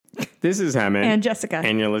This is Hemant. And Jessica.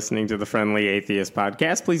 And you're listening to the Friendly Atheist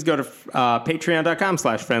Podcast. Please go to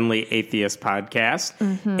patreon.com/Friendly Atheist Podcast.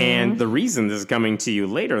 Mm-hmm. And the reason this is coming to you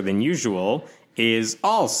later than usual is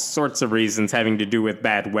all sorts of reasons having to do with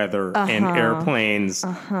bad weather and airplanes.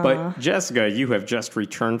 But Jessica, you have just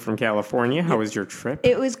returned from California. How was your trip?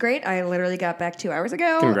 It was great. I literally got back 2 hours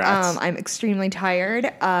ago. Congrats. I'm extremely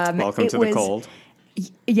tired. Welcome to the cold.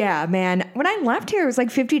 Yeah, man. When I left here, it was like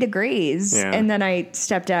 50 degrees. Yeah. And then I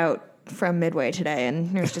stepped out from Midway today,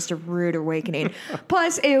 and it was just a rude awakening.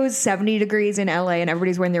 Plus, it was 70 degrees in LA, and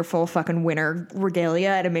everybody's wearing their full fucking winter regalia,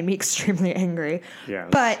 and it made me extremely angry. Yes.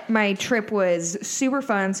 But my trip was super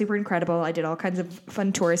fun, super incredible. I did all kinds of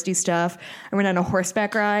fun touristy stuff. I went on a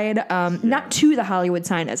horseback ride, not to the Hollywood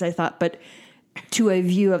sign, as I thought, but to a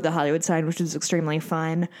view of the Hollywood sign, which was extremely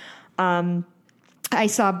fun. I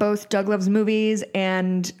saw both Doug Loves Movies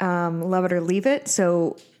and Love It or Leave It,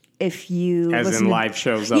 so if you as in live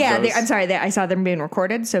shows of those? I'm sorry, I saw them being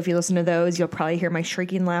recorded, so if you listen to those, you'll probably hear my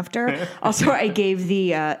shrieking laughter. Also, I gave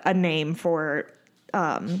the a name for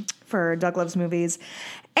Doug Loves Movies.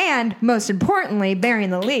 And most importantly,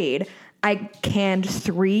 bearing the lead, I canned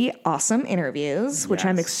 3 awesome interviews, which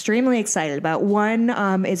I'm extremely excited about. One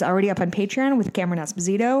is already up on Patreon with Cameron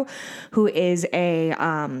Esposito, who is a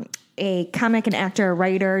comic and actor,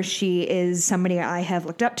 writer. She is somebody I have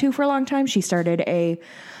looked up to for a long time. She started a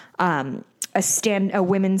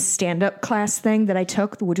women's stand-up class thing that I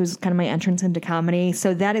took, which was kind of my entrance into comedy.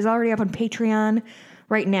 So that is already up on Patreon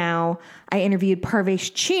right now. I interviewed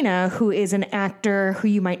Parvesh Cheena, who is an actor who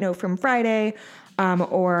you might know from Friday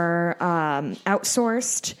or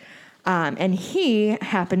Outsourced. And he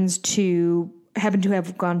happens to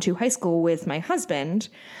have gone to high school with my husband.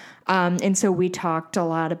 And so we talked a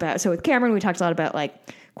lot about, with Cameron, we talked a lot about like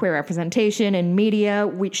queer representation in media.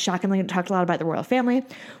 We shockingly talked a lot about the royal family.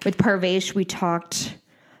 With Parvesh, we talked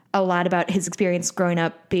a lot about his experience growing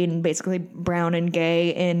up being basically brown and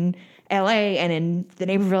gay in LA and in the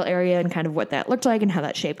Naperville area and kind of what that looked like and how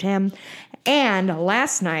that shaped him. And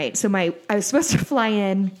last night, I was supposed to fly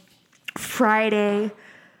in Friday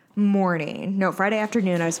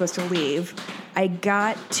afternoon. I was supposed to leave. I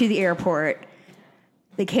got to the airport.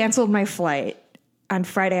 They canceled my flight on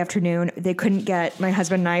Friday afternoon. They couldn't get my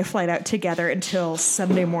husband and I flight out together until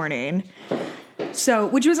Sunday morning. So,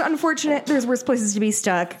 which was unfortunate. There's worse places to be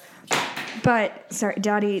stuck. But, sorry,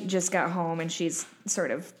 Dottie just got home and she's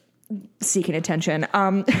sort of seeking attention.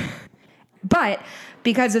 But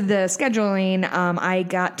because of the scheduling,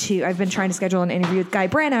 I've been trying to schedule an interview with Guy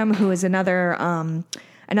Branum, who is another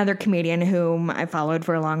comedian whom I followed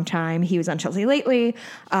for a long time. He was on Chelsea Lately,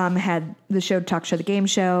 had the show Talk Show, The Game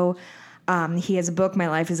Show. He has a book, My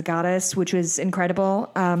Life as a Goddess, which was incredible.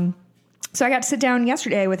 So I got to sit down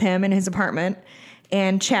yesterday with him in his apartment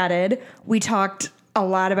and chatted. We talked a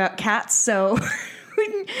lot about cats, so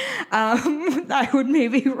I would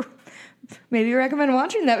maybe recommend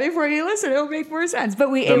watching that before you listen. It'll make more sense.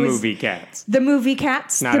 But The movie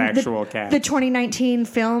Cats. Not actual cats. The 2019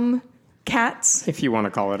 film Cats. If you want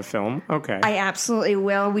to call it a film, okay. I absolutely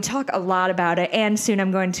will. We talk a lot about it, and soon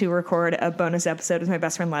I'm going to record a bonus episode with my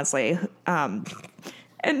best friend Leslie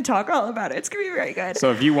and talk all about it. It's going to be very good.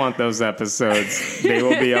 So if you want those episodes, they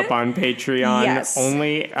will be up on Patreon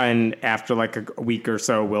only, and after like a week or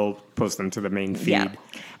so, we'll post them to the main feed. Yeah.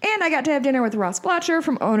 And I got to have dinner with Ross Blotcher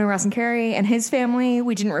from Ono, Ross and Carey and his family.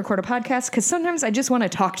 We didn't record a podcast because sometimes I just want to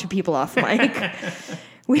talk to people off mic.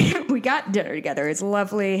 We got dinner together. It's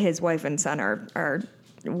lovely. His wife and son are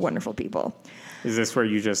wonderful people. Is this where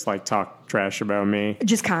you just like talk trash about me?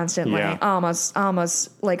 Just constantly. Yeah. Almost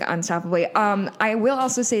like unstoppably. I will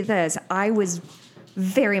also say this. I was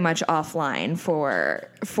very much offline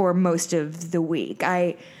for most of the week.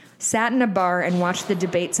 I sat in a bar and watched the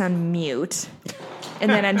debates on mute and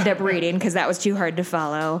then ended up reading because that was too hard to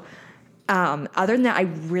follow. Other than that, I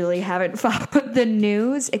really haven't followed the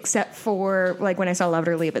news except for like when I saw Love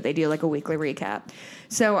It or Leave It, they do like a weekly recap.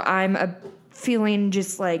 So I'm feeling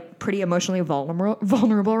just like pretty emotionally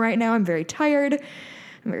vulnerable right now. I'm very tired.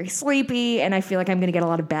 I'm very sleepy, and I feel like I'm going to get a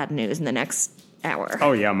lot of bad news in the next hour.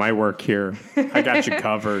 Oh yeah, my work here. I got you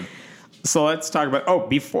covered. So let's talk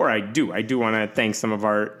about, before I do want to thank some of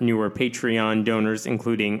our newer Patreon donors,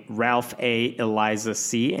 including Ralph A., Eliza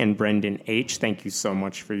C., and Brendan H. Thank you so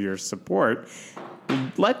much for your support.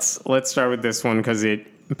 Let's start with this one because it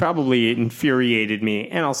probably infuriated me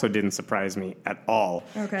and also didn't surprise me at all.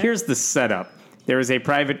 Okay. Here's the setup. There is a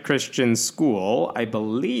private Christian school. I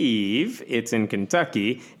believe it's in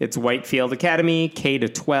Kentucky. It's Whitefield Academy,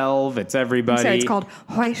 K-12. It's everybody. So it's called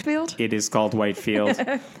Whitefield? It is called Whitefield.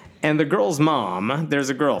 And the girl's mom,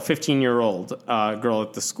 there's a girl, 15-year-old girl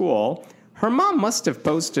at the school. her mom must have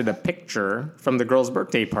posted a picture from the girl's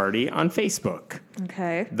birthday party on Facebook.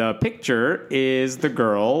 Okay. The picture is the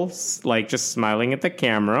girl, like, just smiling at the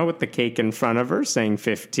camera with the cake in front of her, saying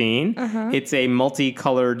 15. It's a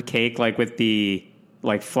multicolored cake, like, with the,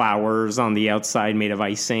 like, flowers on the outside made of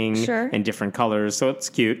icing and different colors. So it's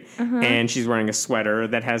cute. And she's wearing a sweater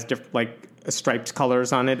that has, striped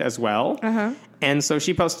colors on it as well. And so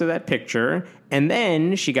she posted that picture, and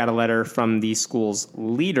then she got a letter from the school's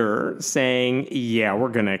leader saying, yeah, we're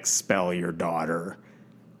going to expel your daughter.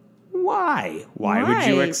 Why? Why would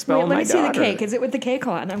you expel my daughter? Let me see the cake. Is it with the cake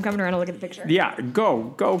on? I'm coming around to look at the picture. Yeah,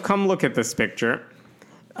 come look at this picture.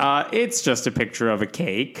 It's just a picture of a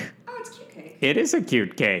cake. Oh, it's a cute cake. It is a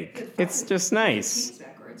cute cake. It's just nice.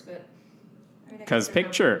 Because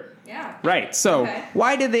picture. Yeah. Right. So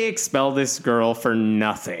why did they expel this girl for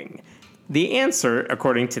nothing? The answer,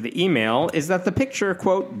 according to the email, is that the picture,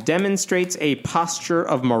 quote, demonstrates a posture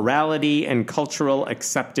of morality and cultural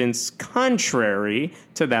acceptance contrary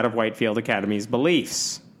to that of Whitefield Academy's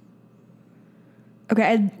beliefs. Okay,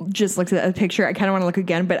 I just looked at the picture. I kind of want to look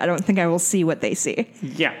again, but I don't think I will see what they see.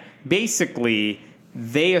 Yeah. Basically,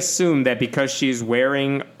 they assume that because she's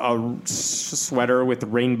wearing a sweater with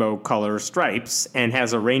rainbow color stripes and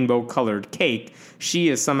has a rainbow colored cake, she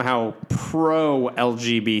is somehow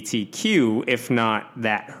pro-LGBTQ, if not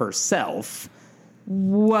that herself.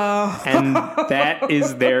 Whoa. And that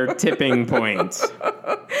is their tipping point.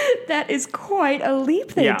 That is quite a leap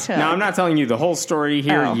they took. Now, I'm not telling you the whole story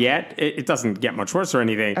here yet. It doesn't get much worse or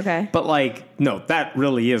anything. Okay. But, no, that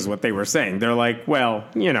really is what they were saying. They're like, well,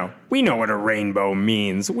 we know what a rainbow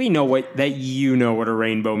means. We know that you know what a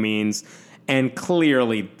rainbow means. And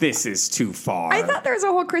clearly, this is too far. I thought there was a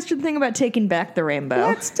whole Christian thing about taking back the rainbow.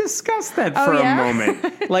 Let's discuss that for a moment.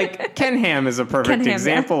 Ken Ham is a perfect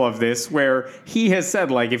example of this, where he has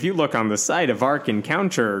said, if you look on the side of Ark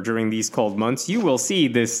Encounter during these cold months, you will see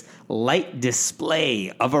this light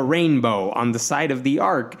display of a rainbow on the side of the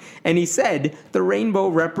Ark. And he said the rainbow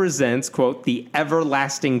represents, quote, the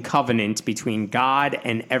everlasting covenant between God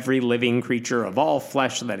and every living creature of all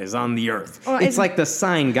flesh that is on the earth. Well, it's like the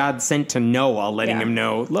sign God sent to Noah, letting him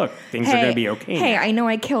know, look, things are going to be okay. Hey, I know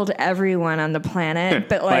I killed everyone on the planet,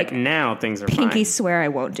 but now things are pinky fine. swear I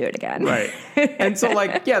won't do it again. Right. And so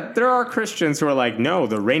there are Christians who are like, no,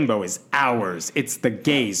 the rainbow is ours. It's the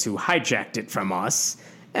gays who hijacked it from us.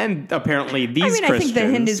 And apparently these Christians... I think the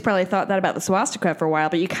Hindus probably thought that about the swastika for a while,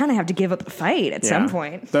 but you kind of have to give up the fight at some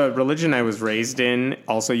point. The religion I was raised in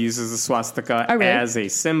also uses the swastika as a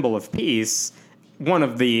symbol of peace. One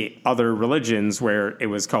of the other religions where it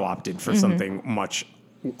was co-opted for something much,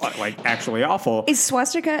 actually awful. Is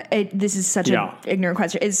swastika, this is such an ignorant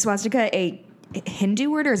question, is swastika a Hindu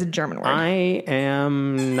word or is it a German word? I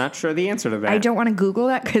am not sure the answer to that. I don't want to Google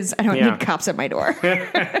that because I don't need cops at my door.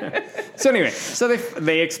 So anyway,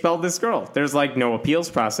 they expelled this girl. There's no appeals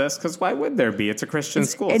process because why would there be? It's a Christian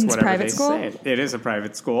school. It's whatever private they school? say. It is a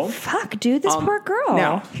private school. Fuck, dude, this poor girl.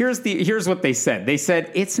 Now, here's what they said. They said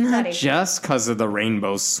it's not just because of the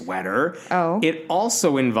rainbow sweater. Oh. It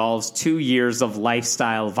also involves 2 years of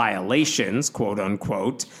lifestyle violations, quote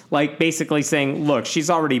unquote. Basically saying, look, she's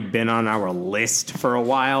already been on our list for a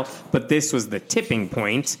while, but this was the tipping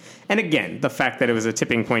point. And again, the fact that it was a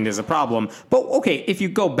tipping point is a problem. But okay, if you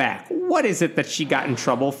go back, what is it that she got in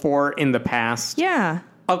trouble for in the past? Yeah.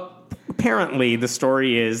 Apparently, the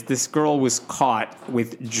story is this girl was caught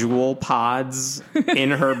with Juul pods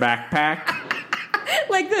in her backpack.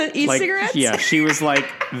 Like the e-cigarettes? Yeah, she was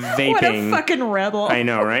vaping. What a fucking rebel. I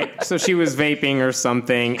know, right? So she was vaping or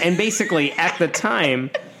something. And basically, at the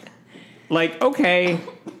time, okay,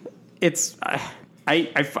 it's...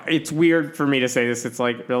 it's weird for me to say this. It's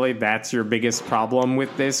really, that's your biggest problem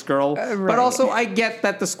with this girl. Right. But also, I get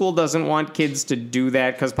that the school doesn't want kids to do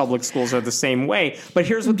that because public schools are the same way. But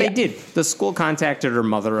here's what they did. The school contacted her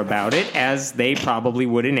mother about it, as they probably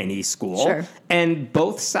would in any school. Sure. And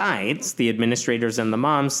both sides, the administrators and the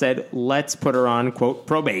mom, said, let's put her on, quote,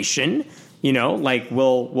 probation.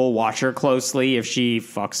 We'll watch her closely. If she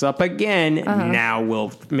fucks up again, now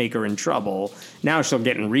we'll make her in trouble. Now she'll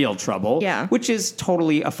get in real trouble. Yeah. Which is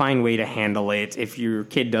totally a fine way to handle it if your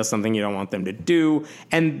kid does something you don't want them to do.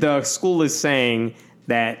 And the school is saying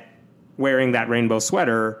that wearing that rainbow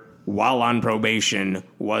sweater while on probation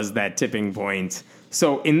was that tipping point.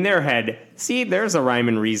 So in their head, see, there's a rhyme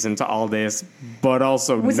and reason to all this, but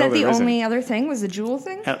also was that the only other thing? Was the Juul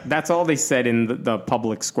thing? That's all they said in the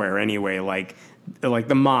public square anyway. like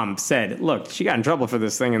the mom said, look, she got in trouble for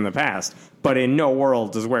this thing in the past, but in no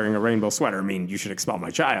world does wearing a rainbow sweater mean you should expel my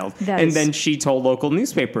child. And then she told local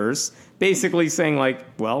newspapers, basically saying like,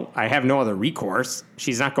 well, I have no other recourse.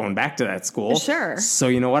 She's not going back to that school. Sure. So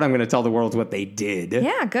you know what? I'm going to tell the world what they did.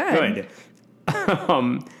 Yeah, good.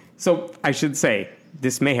 So I should say,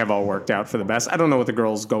 this may have all worked out for the best. I don't know what the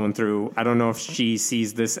girl's going through. I don't know if she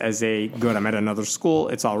sees this as a good, I'm at another school,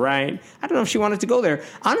 it's all right. I don't know if she wanted to go there.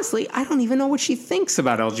 Honestly, I don't even know what she thinks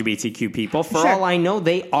about LGBTQ people. For all I know,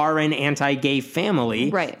 they are an anti-gay family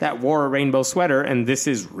that wore a rainbow sweater, and this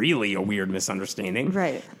is really a weird misunderstanding.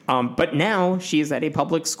 Right. But now she is at a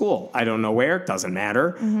public school. I don't know where, doesn't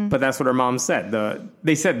matter. But that's what her mom said.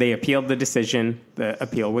 They said they appealed the decision. The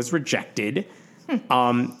appeal was rejected.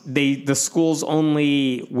 The schools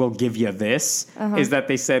only will give you this, is that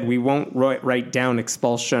they said we won't write down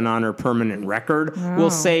expulsion on her permanent record.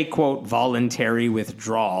 We'll say, quote, voluntary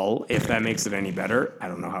withdrawal, if that makes it any better. I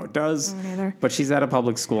don't know how it does. But she's at a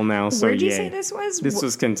public school now, so Where'd you say this was? This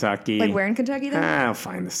was Kentucky. Like where in Kentucky then? I'll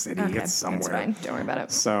find the city. Okay, it's somewhere. that's fine. Don't worry about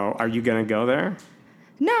it. So are you going to go there?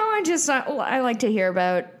 No, I like to hear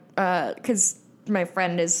about, because my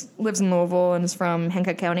friend lives in Louisville and is from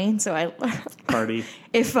Hancock County, so I party.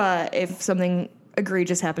 If something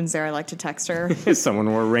egregious happens there, I like to text her.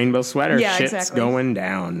 Someone wore a rainbow sweater. Yeah, Shit's exactly. going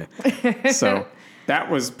down. So that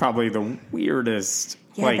was probably the weirdest.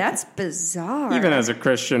 Yeah, that's bizarre. Even as a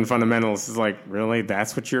Christian fundamentalist, is like, really?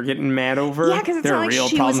 That's what you're getting mad over? Yeah, because it's there not are like real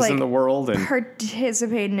she problems was like in the world, and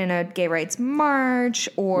participating in a gay rights march,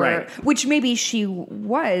 or which maybe she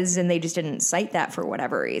was, and they just didn't cite that for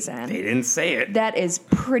whatever reason. They didn't say it. That is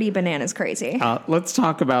pretty bananas crazy. Let's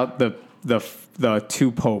talk about the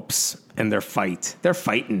two popes and their fight. They're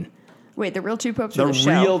fighting. Wait, the real two popes? Or the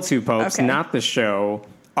real two popes, not the show,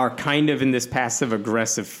 are kind of in this passive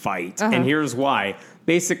aggressive fight, and here's why.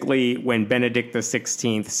 Basically, when Benedict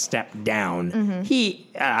XVI stepped down,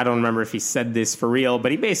 I don't remember if he said this for real, but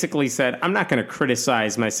he basically said, I'm not going to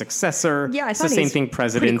criticize my successor. Yeah, it's the same thing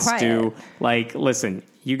presidents do. Like, listen,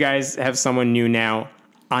 you guys have someone new now.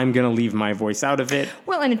 I'm going to leave my voice out of it.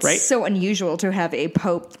 Well, and it's so unusual to have a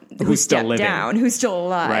pope who's still living, down, who's still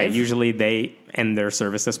alive. Right. Usually they end their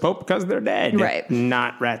service as pope because they're dead. Right.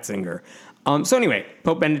 Not Ratzinger. So anyway,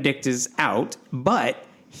 Pope Benedict is out, but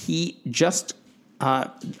he just...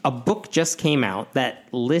 a book just came out that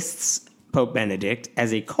lists Pope Benedict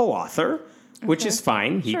as a co-author, which is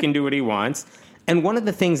fine. He can do what he wants. And one of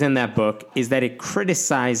the things in that book is that it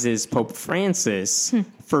criticizes Pope Francis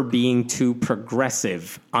for being too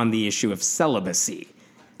progressive on the issue of celibacy.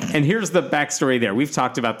 And here's the backstory there. We've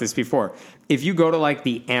talked about this before. If you go to like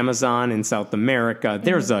the Amazon in South America,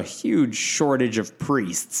 there's a huge shortage of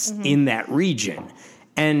priests in that region.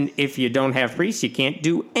 And if you don't have priests, you can't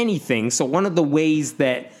do anything. So one of the ways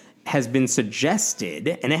that has been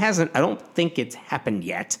suggested, and I don't think it's happened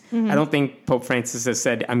yet. I don't think Pope Francis has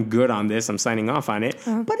said, I'm good on this, I'm signing off on it,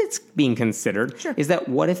 but it's being considered, is that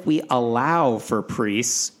what if we allow for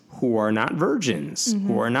priests who are not virgins,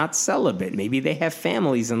 who are not celibate? Maybe they have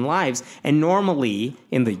families and lives. And normally,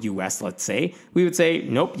 in the U.S., let's say, we would say,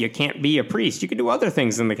 nope, you can't be a priest. You can do other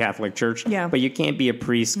things in the Catholic Church, but you can't be a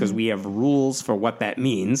priest because we have rules for what that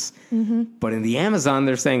means. But in the Amazon,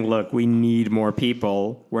 they're saying, look, we need more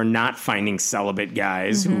people. We're not finding celibate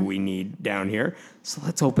guys who we need down here. So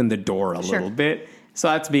let's open the door a little bit. So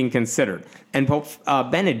that's being considered. And Pope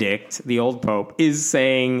Benedict, the old pope, is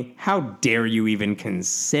saying, how dare you even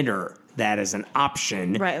consider that as an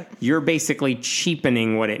option? Right. You're basically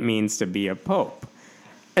cheapening what it means to be a pope.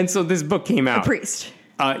 And so this book came out. A priest.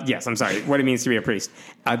 Yes, I'm sorry. What it means to be a priest.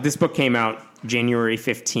 This book came out January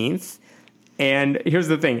 15th. And here's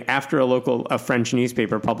the thing. After a French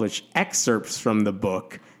newspaper published excerpts from the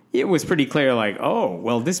book, it was pretty clear, like, oh,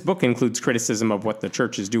 well, this book includes criticism of what the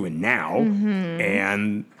church is doing now,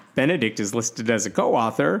 and Benedict is listed as a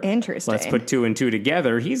co-author. Interesting. Let's put two and two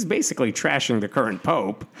together. He's basically trashing the current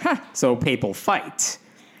pope, so papal fight.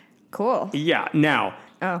 Cool. Yeah. Now,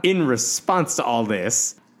 in response to all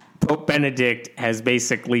this, Pope Benedict has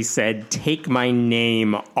basically said, take my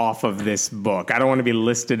name off of this book. I don't want to be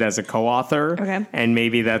listed as a co-author, and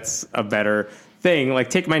maybe that's a better thing. Like,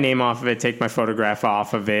 take my name off of it, take my photograph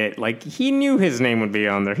off of it. Like, he knew his name would be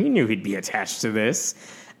on there. He knew he'd be attached to this.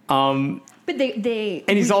 But they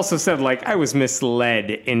and he's also said, like, I was misled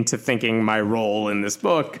into thinking my role in this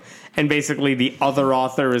book. And basically the other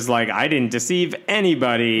author is like, I didn't deceive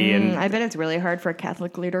anybody. And I bet it's really hard for a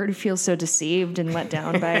Catholic leader to feel so deceived and let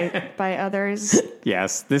down by others.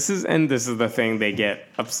 Yes, this is the thing they get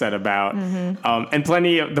upset about. And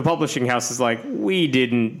plenty of the publishing house is like, we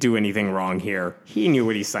didn't do anything wrong here. He knew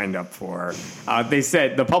what he signed up for. They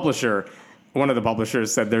said, the publisher one of the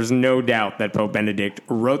publishers said there's no doubt that Pope Benedict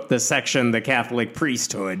wrote the section, the Catholic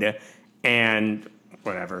priesthood, and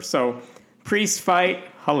whatever. So, priest fight,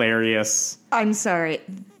 hilarious. I'm sorry.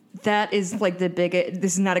 That is like the biggest,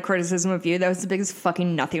 this is not a criticism of you. That was the biggest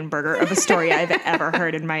fucking nothing burger of a story I've ever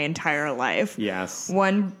heard in my entire life. Yes.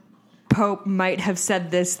 One pope might have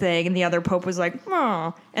said this thing and the other pope was like,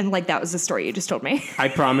 oh, and like that was the story you just told me. I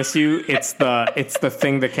promise you, it's the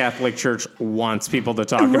thing the Catholic Church wants people to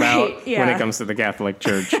talk about when it comes to the Catholic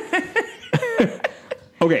Church.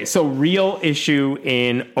 Okay, so real issue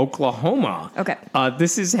in Oklahoma. Okay.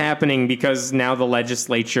 This is happening because now the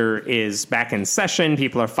legislature is back in session.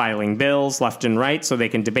 People are filing bills left and right so they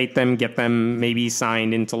can debate them, get them maybe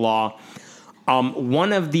signed into law.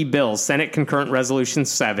 One of the bills, Senate Concurrent Resolution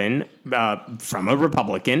 7, from a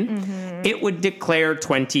Republican, it would declare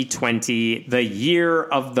 2020 the year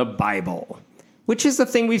of the Bible, which is the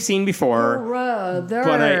thing we've seen before.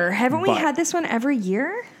 Brother, haven't we had this one every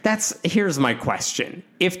year? Here's my question.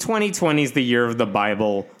 If 2020 is the year of the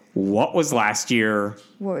Bible, what was last year?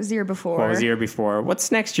 What was the year before? What was the year before?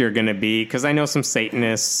 What's next year going to be? Because I know some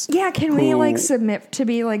Satanists. Yeah, can we like submit to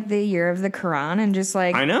be like the year of the Quran and just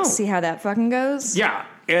like see how that fucking goes? Yeah.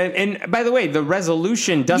 And by the way, the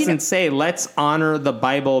resolution doesn't say let's honor the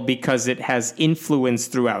Bible because it has influence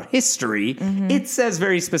throughout history. It says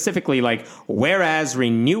very specifically, like, whereas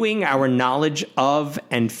renewing our knowledge of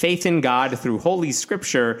and faith in God through Holy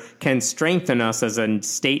Scripture can strengthen us as a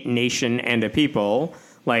state, nation, and a people,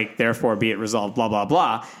 like, therefore be it resolved, blah, blah,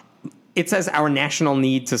 blah. It says our national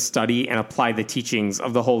need to study and apply the teachings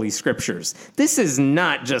of the Holy Scriptures. This is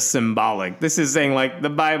not just symbolic. This is saying, like, the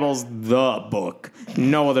Bible's the book.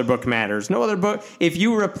 No other book matters. No other book. If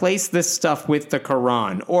you replace this stuff with the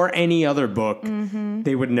Quran or any other book,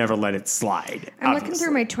 they would never let it slide. I'm looking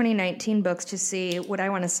through my 2019 books to see what I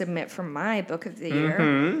want to submit for my book of the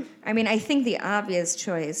year. I mean, I think the obvious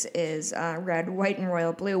choice is Red, White, and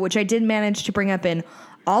Royal Blue, which I did manage to bring up in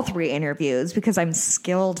all three interviews because I'm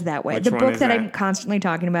skilled that way. The book that I'm constantly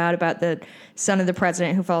talking about the son of the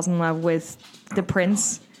president who falls in love with the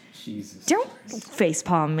prince. Jesus. Don't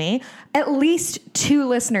facepalm me. At least 2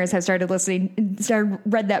 listeners have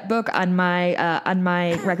read that book on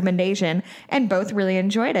my recommendation, and both really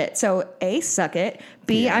enjoyed it. So A, suck it.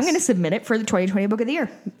 B, I'm going to submit it for the 2020 Book of the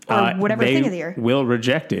Year or whatever thing of the year. Will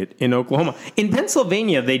reject it in Oklahoma. In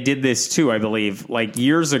Pennsylvania, they did this too, I believe, like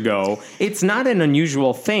years ago. It's not an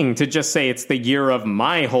unusual thing to just say it's the year of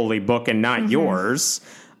my holy book and not yours.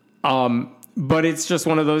 But it's just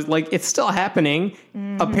one of those, like, it's still happening.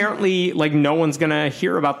 Apparently, like, no one's going to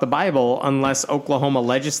hear about the Bible unless Oklahoma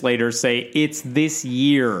legislators say it's this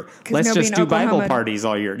year. Let's just do Bible parties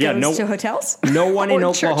all year. Yeah, to hotels? No one in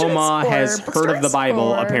Oklahoma has heard of the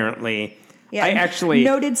Bible, apparently. Yeah, I actually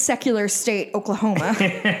noted secular state, Oklahoma.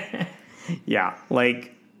 Yeah,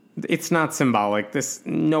 like, it's not symbolic.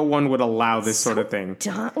 No one would allow this sort of thing.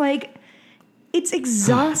 Like, it's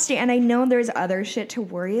exhausting, and I know there's other shit to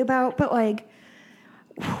worry about, but like,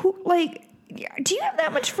 do you have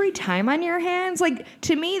that much free time on your hands? Like,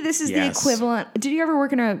 to me, this is the equivalent. Did you ever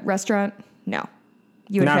work in a restaurant? No.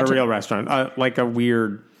 Not a real restaurant. It's a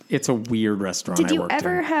weird restaurant. Did you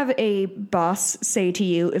ever have a boss say to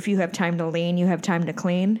you, if you have time to lean, you have time to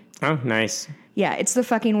clean? Oh, nice. Yeah, it's the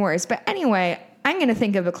fucking worst. But anyway, I'm going to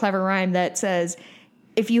think of a clever rhyme that says,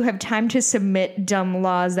 if you have time to submit dumb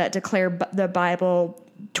laws that declare the Bible,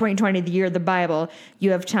 2020, the year of the Bible,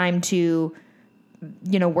 you have time to,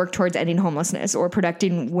 work towards ending homelessness or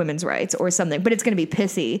protecting women's rights or something. But it's going to be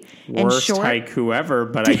pithy and short. Worst haiku ever,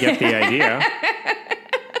 but I get the idea.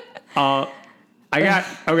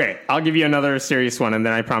 Okay, I'll give you another serious one, and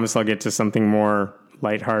then I promise I'll get to something more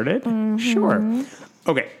lighthearted. Sure.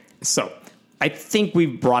 Okay, so I think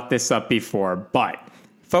we've brought this up before, but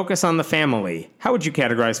focus on the family. How would you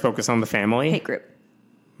categorize focus on the family? Hate group.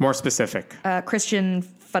 More specific. Christian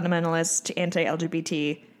fundamentalist,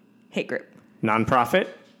 anti-LGBT hate group. Nonprofit?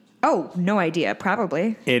 Oh, no idea.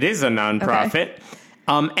 Probably. It is a nonprofit.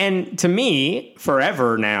 Okay. And to me,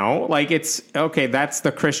 forever now, like that's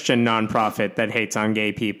the Christian nonprofit that hates on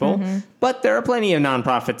gay people. But there are plenty of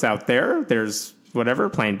nonprofits out there. There's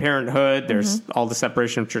Planned Parenthood. There's all the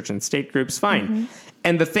separation of church and state groups. Fine.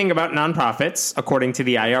 And the thing about nonprofits, according to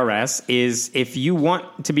the IRS, is if you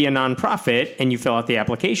want to be a nonprofit and you fill out the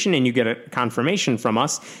application and you get a confirmation from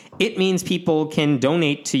us, it means people can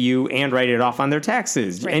donate to you and write it off on their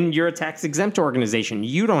taxes. Right. And you're a tax-exempt organization.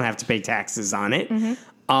 You don't have to pay taxes on it.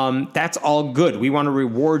 That's all good. We want to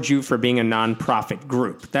reward you for being a nonprofit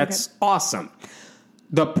group. That's awesome.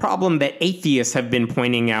 The problem that atheists have been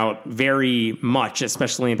pointing out very much,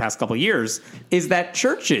 especially in the past couple of years, is that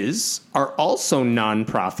churches are also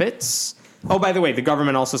nonprofits Oh, by the way, the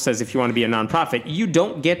government also says if you want to be a nonprofit, you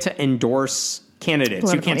don't get to endorse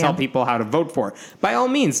candidates. You can't tell people how to vote for. By all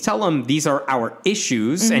means, tell them these are our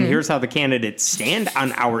issues and here's how the candidates stand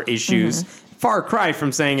on our issues. Far cry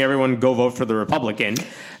from saying everyone go vote for the Republican.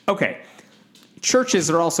 Okay. Churches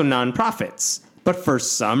are also nonprofits. But for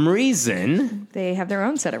some reason, they have their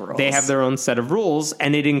own set of rules. They have their own set of rules,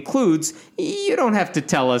 and it includes you don't have to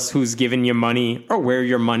tell us who's giving you money or where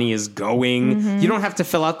your money is going. You don't have to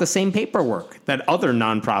fill out the same paperwork that other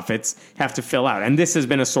nonprofits have to fill out. And this has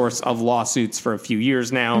been a source of lawsuits for a few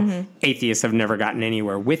years now. Atheists have never gotten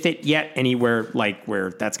anywhere with it yet, anywhere like where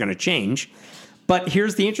that's going to change. But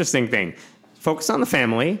here's the interesting thing. Focus on the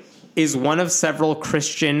Family is one of several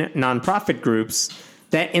Christian nonprofit groups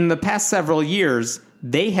that in the past several years,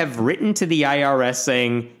 they have written to the IRS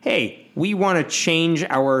saying, hey, we want to change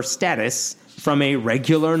our status from a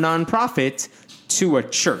regular nonprofit to a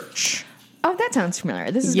church. Oh, that sounds familiar.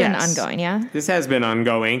 This has been ongoing, yeah? This has been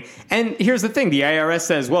ongoing. And here's the thing. The IRS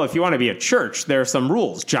says, well, if you want to be a church, there are some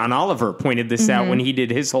rules. John Oliver pointed this out when he did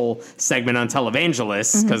his whole segment on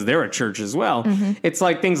televangelists, because they're a church as well. It's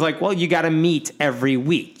like things like, well, you got to meet every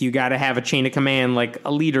week. You got to have a chain of command, like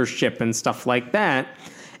a leadership and stuff like that.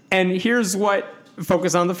 And here's what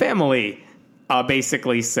Focus on the Family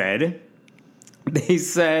basically said. They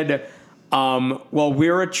said, well,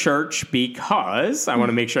 we're a church because, I want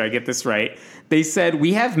to make sure I get this right, they said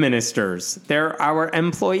we have ministers. They're our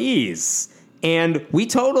employees. And we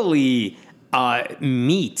totally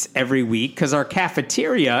meet every week because our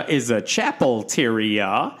cafeteria is a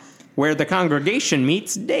chapel-teria where the congregation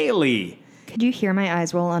meets daily. Could you hear my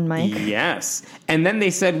eyes roll on Mike? Yes. And then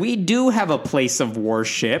they said we do have a place of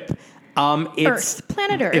worship. It's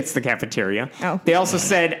Planet Earth. It's the cafeteria. Oh. They also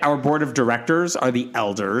said our board of directors are the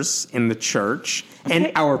elders in the church,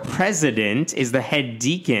 and our president is the head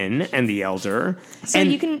deacon and the elder. So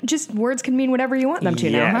and you can words can mean whatever you want them to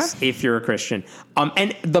now, huh? If you're a Christian.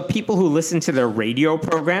 And the people who listen to their radio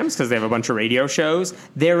programs, because they have a bunch of radio shows,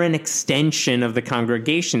 they're an extension of the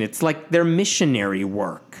congregation. It's like their missionary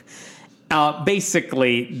work.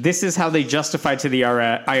 Basically, this is how they justify to the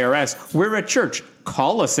IRS, we're a church.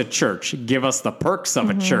 Call us a church. Give us the perks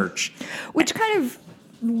of a church. Which kind of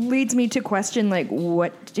leads me to question, like,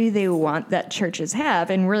 what do they want that churches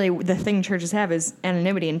have? And really, the thing churches have is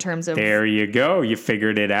anonymity in terms of... There you go. You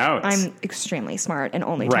figured it out. I'm extremely smart and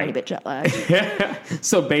only a tiny bit jet lagged.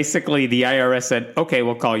 So basically, the IRS said, okay,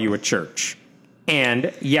 we'll call you a church.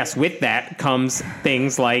 And yes, with that comes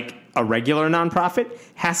things like a regular nonprofit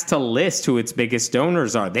has to list who its biggest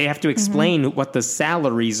donors are. They have to explain what the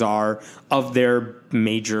salaries are of their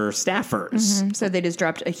major staffers. So they just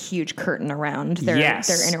dropped a huge curtain around their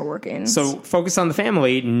inner workings. So Focus on the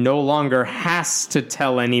Family no longer has to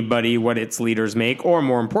tell anybody what its leaders make, or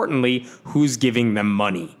more importantly, who's giving them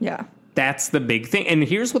money. Yeah. That's the big thing. And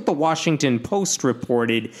here's what the Washington Post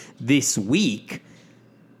reported this week.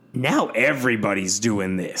 Now everybody's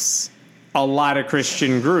doing this. A lot of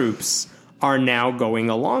Christian groups are now going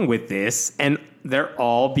along with this, and they're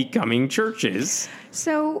all becoming churches.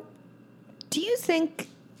 So, do you think,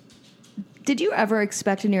 did you ever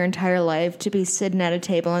expect in your entire life to be sitting at a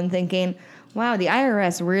table and thinking, wow, the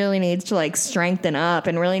IRS really needs to, like, strengthen up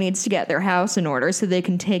and really needs to get their house in order so they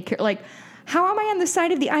can take care, like, how am I on the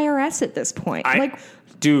side of the IRS at this point?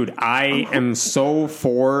 Dude, I am so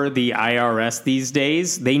for the IRS these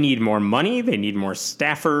days. They need more money. They need more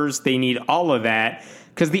staffers. They need all of that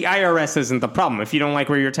because the IRS isn't the problem. If you don't like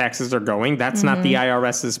where your taxes are going, that's not the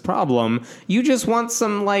IRS's problem. You just want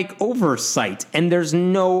some like oversight, and there's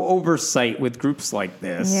no oversight with groups like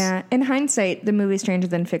this. Yeah. In hindsight, the movie Stranger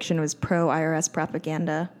Than Fiction was pro-IRS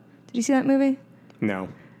propaganda. Did you see that movie? No.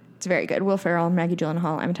 It's very good. Will Ferrell, Maggie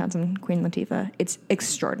Gyllenhaal, Emma Townsend, Queen Latifah. It's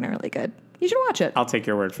extraordinarily good. You should watch it. I'll take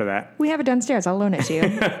your word for that. We have it downstairs. I'll loan it to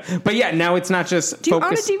you. But yeah, now it's not just Do you own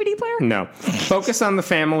a DVD player? No. Focus on the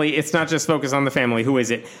Family. It's not just Focus on the Family. Who is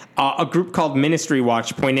it? A group called Ministry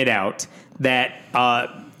Watch pointed out that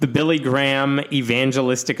the Billy Graham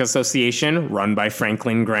Evangelistic Association, run by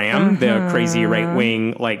Franklin Graham, the crazy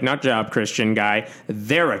right-wing, like, nut job Christian guy,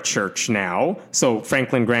 they're a church now. So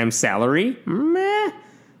Franklin Graham's salary, meh.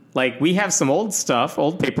 Like, we have some old stuff,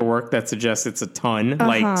 old paperwork that suggests it's a ton,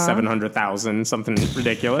 like 700,000, something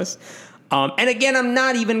ridiculous. And again, I'm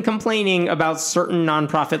not even complaining about certain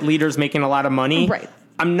nonprofit leaders making a lot of money. Right.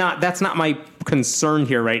 That's not my concern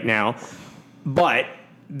here right now. But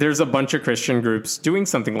there's a bunch of Christian groups doing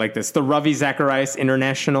something like this. The Ravi Zacharias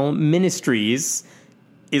International Ministries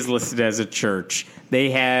is listed as a church. They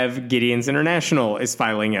have Gideon's International is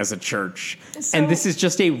filing as a church. And this is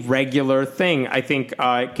just a regular thing. I think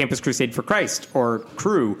Campus Crusade for Christ or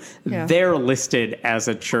Cru, they're listed as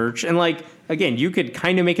a church. And like, again, you could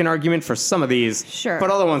kind of make an argument for some of these, sure, but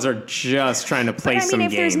other ones are just trying to play some game.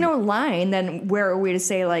 If there's no line, then where are we to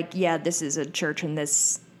say, like, yeah, this is a church and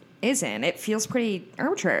this isn't? It feels pretty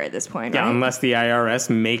arbitrary at this point, yeah, right? Unless the IRS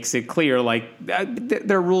makes it clear, like,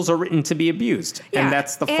 their rules are written to be abused. Yeah, and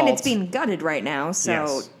that's the fault. And it's being gutted right now,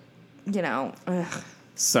 so, you know. Ugh.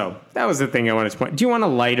 So, that was the thing I wanted to point. Do you want a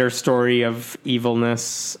lighter story of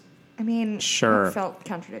evilness? I mean, sure. It felt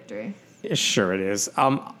contradictory. Sure it is.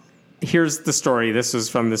 Here's the story. This was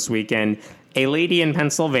from this weekend. A lady in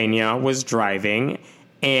Pennsylvania was driving,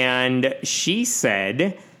 and she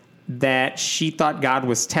said that she thought God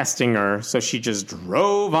was testing her, so she just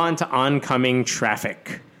drove onto oncoming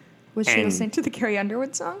traffic. Was she listening to the Carrie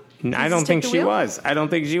Underwood song? I don't think she was. I don't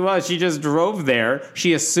think she was. She just drove there.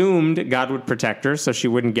 She assumed God would protect her so she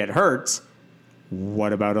wouldn't get hurt.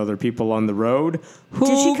 What about other people on the road?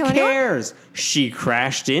 Who cares? She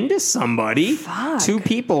crashed into somebody. Fuck. 2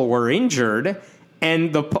 people were injured.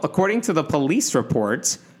 And according to the police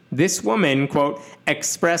reports, this woman, quote,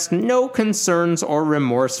 expressed no concerns or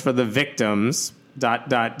remorse for the victims, ...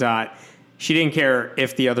 She didn't care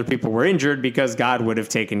if the other people were injured because God would have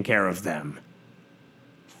taken care of them.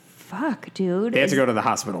 Fuck, dude. They had to go to the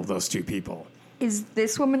hospital, those 2 people. Is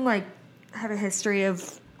this woman, like, have a history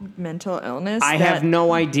of mental illness? I have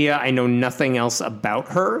no idea. I know nothing else about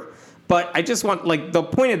her. But I just want, like, the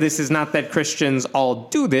point of this is not that Christians all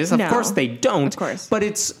do this. Of course they don't. Of course. But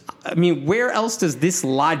it's, I mean, where else does this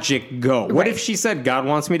logic go? What if she said, God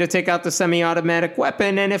wants me to take out the semi-automatic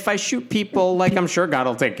weapon, and if I shoot people, like, I'm sure God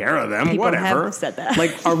will take care of them. People Whatever. have said that.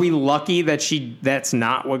 Like, are we lucky that that's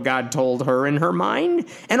not what God told her in her mind?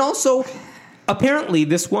 And also, apparently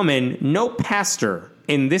this woman, no pastor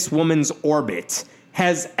in this woman's orbit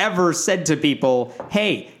has ever said to people,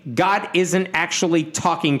 hey, God isn't actually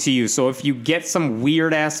talking to you. So if you get some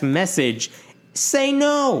weird ass message, say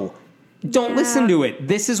no. Don't listen to it.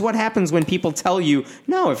 This is what happens when people tell you,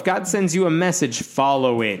 no, if God sends you a message,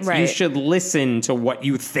 follow it. Right. You should listen to what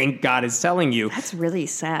you think God is telling you. That's really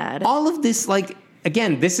sad. All of this, like,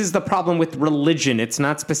 again, this is the problem with religion. It's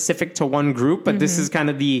not specific to one group, but this is kind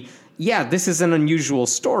of this is an unusual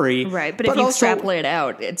story. Right, but if you extrapolate it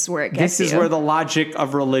out, it's where it gets you. This is where the logic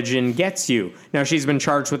of religion gets you. Now, she's been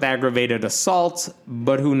charged with aggravated assault,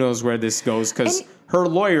 but who knows where this goes, because her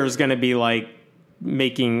lawyer is going to be, like,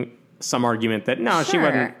 making some argument that, no, she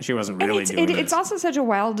wasn't really doing it. It's also such a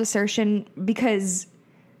wild assertion, because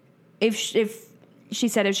if she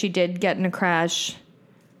said if she did get in a crash,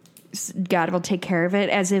 God will take care of it,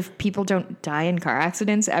 as if people don't die in car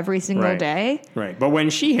accidents every single day. Right. But when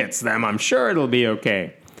she hits them, I'm sure it'll be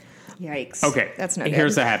okay. Yikes. Okay. That's not good.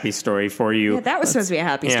 Here's a happy story for you. Yeah, that was supposed to be a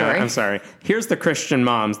happy story. I'm sorry. Here's the Christian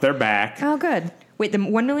moms. They're back. Oh, good. Wait, the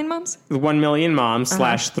 1 million moms? The 1 million moms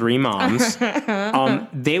 / 3 moms.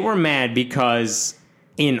 They were mad because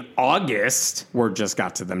in August, word just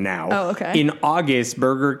got to them now. Oh, okay. In August,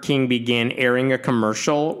 Burger King began airing a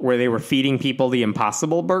commercial where they were feeding people the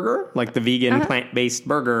Impossible Burger, like the vegan plant-based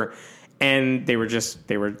burger. And they were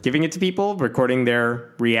giving it to people, recording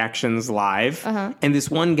their reactions live. And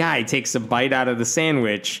this one guy takes a bite out of the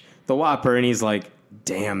sandwich, the Whopper, and he's like,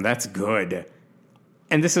 damn, that's good.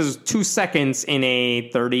 And this is 2 seconds in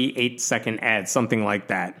a 38-second ad, something like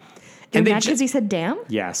that. And that's because he said damn?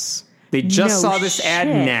 Yes. They just saw this ad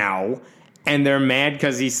now, and they're mad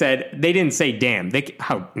because he said, they didn't say damn.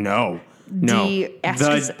 No.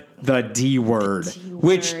 The D word,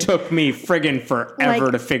 which took me friggin'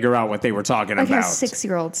 forever to figure out what they were talking about. Like how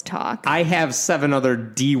 6-year-olds talk. I have 7 other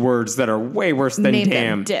D words that are way worse than Name damn.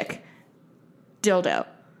 Them. Dick. Dildo.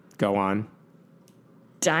 Go on.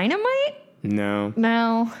 Dynamite? No.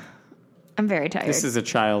 I'm very tired. This is a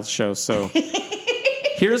child's show, so...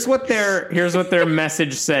 Here's what their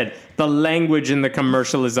message said. The language in the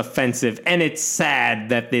commercial is offensive, and it's sad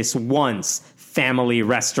that this once family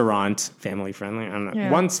restaurant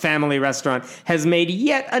has made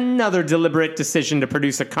yet another deliberate decision to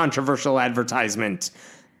produce a controversial advertisement.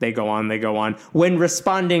 They go on. When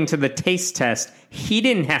responding to the taste test, he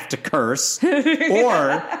didn't have to curse.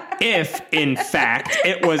 Or if, in fact,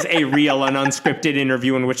 it was a real and unscripted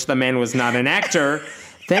interview in which the man was not an actor,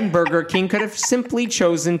 then Burger King could have simply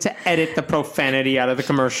chosen to edit the profanity out of the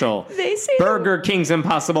commercial. They say Burger King's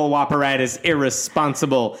Impossible Whopper ad is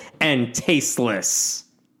irresponsible and tasteless.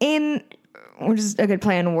 Which is a good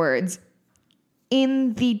play on words.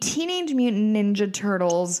 In the Teenage Mutant Ninja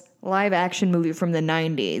Turtles live action movie from the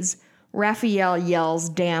 90s, Raphael yells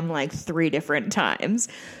damn like 3 different times.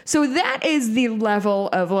 So that is the level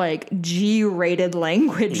of like G-rated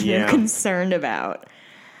language they're concerned about.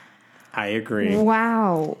 I agree.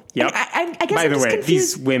 Wow. Yep. I guess By I'm the just way,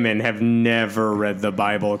 confused. these women have never read the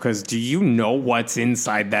Bible, because do you know what's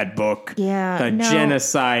inside that book? Yeah, The no.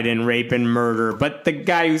 genocide and rape and murder. But the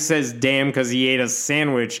guy who says damn because he ate a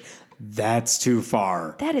sandwich, that's too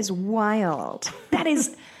far. That is wild. That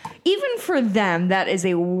is, even for them, that is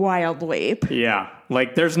a wild leap. Yeah.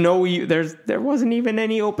 Like there wasn't even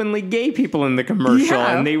any openly gay people in the commercial,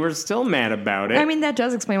 Yeah. and they were still mad about it. I mean, that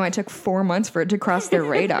does explain why it took 4 months for it to cross their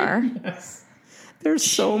radar. They're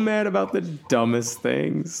so mad about the dumbest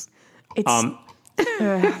things. It's, oh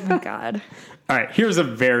my God. All right, here's a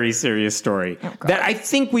very serious story that I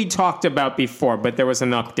think we talked about before, but there was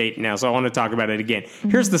an update now, so I want to talk about it again.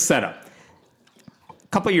 Here's the setup. A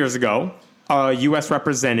couple years ago, a U.S.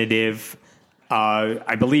 representative,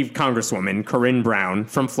 I believe Congresswoman Corinne Brown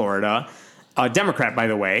from Florida, a Democrat, by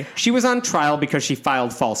the way, she was on trial because she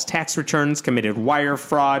filed false tax returns, committed wire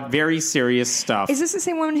fraud, very serious stuff. Is this the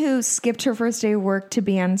same woman who skipped her first day of work to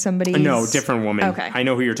be on somebody's... No, different woman. Okay. I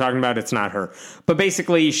know who you're talking about. It's not her. But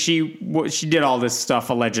basically, she did all this stuff,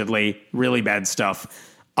 allegedly, really bad stuff.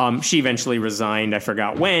 She eventually resigned. I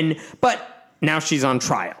forgot when. But now she's on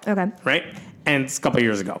trial. Okay. Right? And it's a couple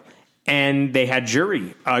years ago. And they had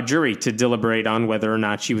a jury to deliberate on whether or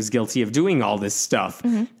not she was guilty of doing all this stuff.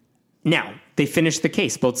 Mm-hmm. Now, they finished the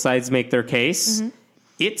case. Both sides make their case. Mm-hmm.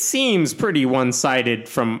 It seems pretty one-sided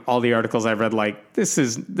from all the articles I've read. Like, this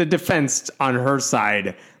is the defense on her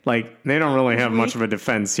side. Like, they don't really have much of a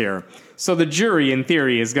defense here. So the jury, in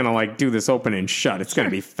theory, is going to, like, do this open and shut. It's going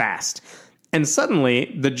to be fast. And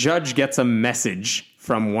suddenly, the judge gets a message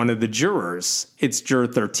from one of the jurors. It's juror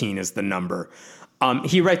 13 is the number.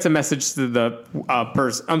 He writes a message to the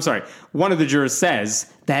person. I'm sorry. One of the jurors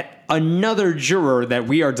says that another juror that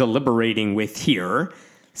we are deliberating with here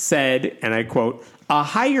said, and I quote, "A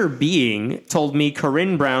higher being told me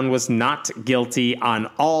Corinne Brown was not guilty on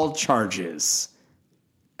all charges."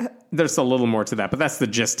 There's a little more to that, but that's the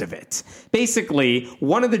gist of it. Basically,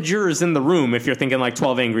 one of the jurors in the room, if you're thinking like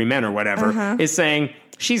 12 Angry Men or whatever, is saying,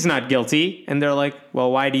 she's not guilty. And they're like,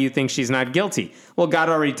 well, why do you think she's not guilty? Well, God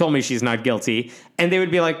already told me she's not guilty. And they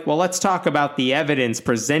would be like, well, let's talk about the evidence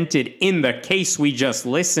presented in the case we just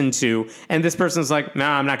listened to. And this person's like, no,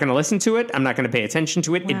 I'm not going to listen to it. I'm not going to pay attention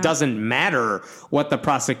to it. Wow. It doesn't matter what the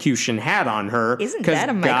prosecution had on her. Isn't that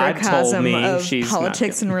a microcosm of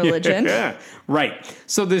politics and religion? Yeah, right.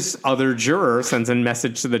 So this other juror sends a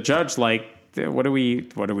message to the judge like, what do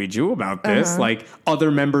we do about this? Like,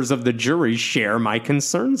 other members of the jury share my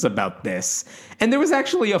concerns about this. And there was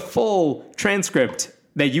actually a full transcript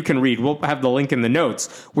that you can read. We'll have the link in the notes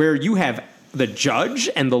where you have the judge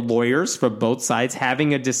and the lawyers for both sides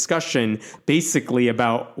having a discussion basically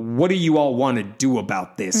about what do you all want to do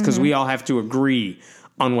about this? Because we all have to agree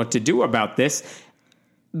on what to do about this.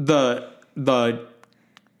 The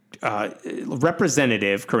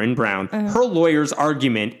representative, Corinne Brown, her lawyer's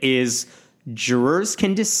argument is jurors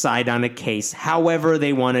can decide on a case however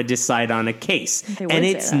they want to decide on a case. And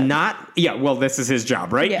it's not, this is his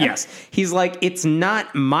job, right? Yeah. Yes. He's like, it's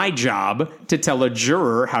not my job to tell a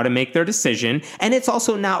juror how to make their decision. And it's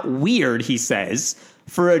also not weird, he says,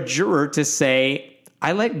 for a juror to say,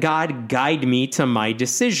 I let God guide me to my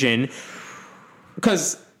decision.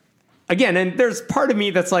 Because, again, and there's part of me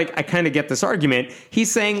that's like, I kind of get this argument.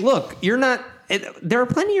 He's saying, look, there are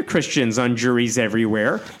plenty of Christians on juries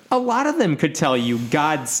everywhere. A lot of them could tell you,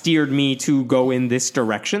 God steered me to go in this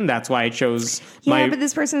direction. That's why I chose my but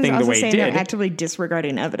this person is also saying they're actively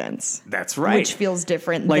disregarding evidence. That's right. Which feels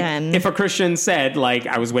different like, than... if a Christian said, like,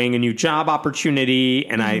 I was weighing a new job opportunity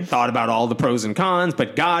and I thought about all the pros and cons,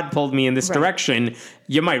 but God pulled me in this direction,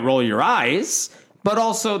 you might roll your eyes. But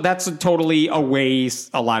also, that's totally a way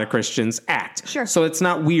a lot of Christians act. Sure. So it's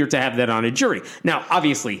not weird to have that on a jury. Now,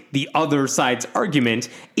 obviously, the other side's argument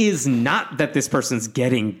is not that this person's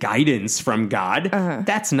getting guidance from God.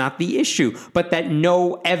 That's not the issue. But that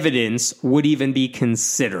no evidence would even be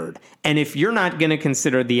considered. And if you're not going to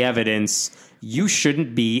consider the evidence, you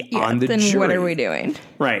shouldn't be on the jury. Then what are we doing?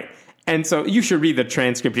 Right. And so you should read the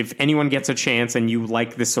transcript. If anyone gets a chance and you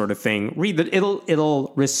like this sort of thing, read it.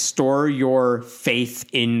 It'll restore your faith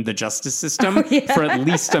in the justice system for at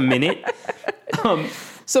least a minute.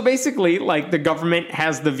 So basically, like, the government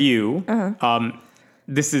has the view.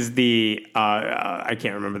 This is the I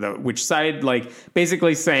can't remember which side. Like,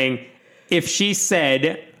 basically saying, if she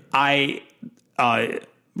said, God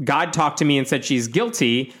talked to me and said she's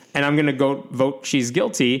guilty, and I'm going to go vote she's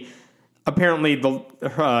guilty. Apparently,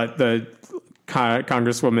 the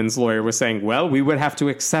Congresswoman's lawyer was saying, well, we would have to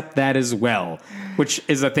accept that as well, which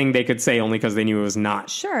is a thing they could say only because they knew it was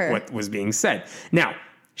not what was being said. Now,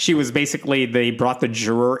 she was basically, they brought the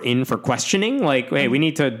juror in for questioning, like, hey, we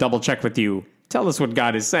need to double check with you. Tell us what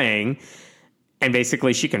God is saying. And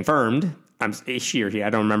basically she confirmed, she or he, I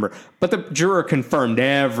don't remember, but the juror confirmed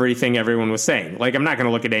everything everyone was saying. Like, I'm not going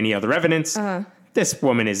to look at any other evidence. This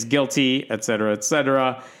woman is guilty, et cetera, et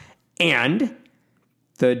cetera. And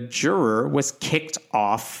the juror was kicked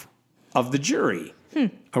off of the jury.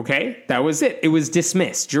 Okay, that was it. It was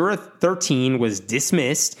dismissed. Juror 13 was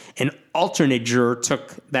dismissed. An alternate juror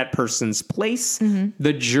took that person's place.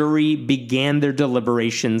 The jury began their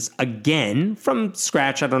deliberations again from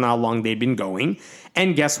scratch. I don't know how long they'd been going.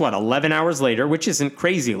 And guess what? 11 hours later, which isn't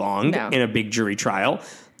crazy long in a big jury trial,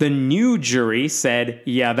 the new jury said,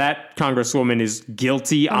 yeah, that congresswoman is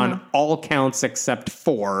guilty on all counts except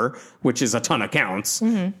 4, which is a ton of counts.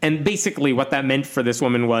 And basically what that meant for this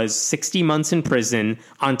woman was 60 months in prison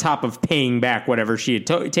on top of paying back whatever she had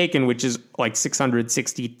taken, which is like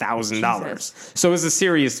 $660,000. So it was a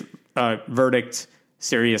serious verdict,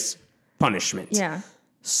 serious punishment. Yeah.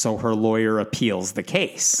 So her lawyer appeals the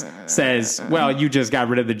case, says, well, you just got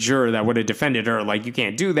rid of the juror that would have defended her. Like, you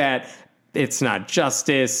can't do that. It's not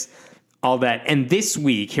justice, all that. And this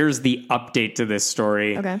week, here's the update to this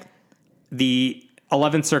story. Okay. The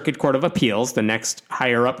 11th Circuit Court of Appeals, the next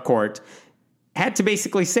higher up court, had to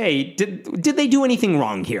basically say, did they do anything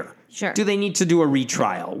wrong here? Sure. Do they need to do a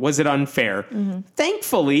retrial? Was it unfair?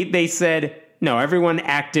 Thankfully, they said, no, everyone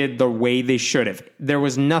acted the way they should have. There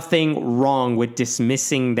was nothing wrong with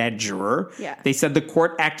dismissing that juror. Yeah. They said the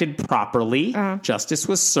court acted properly. Justice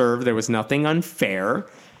was served. There was nothing unfair.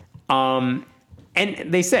 And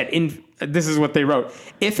they said, this is what they wrote.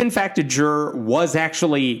 If, in fact, a juror was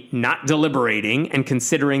actually not deliberating and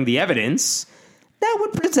considering the evidence, that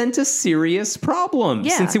would present a serious problem.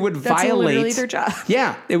 Yeah, since it would that's violate literally their job.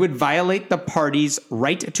 Yeah, it would violate the party's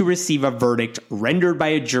right to receive a verdict rendered by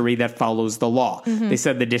a jury that follows the law. They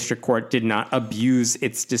said the district court did not abuse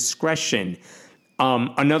its discretion.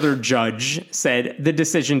 Another judge said the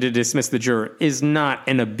decision to dismiss the juror is not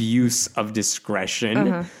an abuse of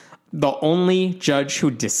discretion. The only judge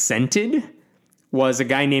who dissented was a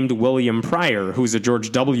guy named William Pryor, who's a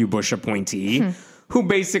George W. Bush appointee, who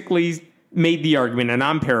basically made the argument, and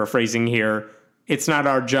I'm paraphrasing here, it's not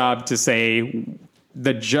our job to say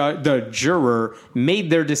the juror made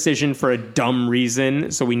their decision for a dumb reason,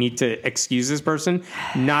 so we need to excuse this person.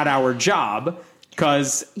 Not our job,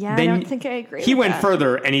 because I don't think I agree He with went that.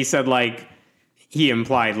 further, and he said, like, he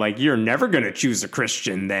implied, like, you're never going to choose a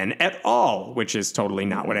Christian then at all, which is totally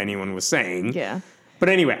not what anyone was saying. Yeah. But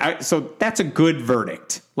anyway, so that's a good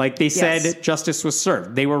verdict. Like, they said justice was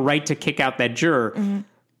served. They were right to kick out that juror.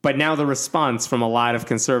 But now the response from a lot of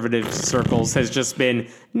conservative circles has just been,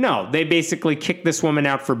 no, they basically kicked this woman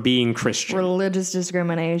out for being Christian. Religious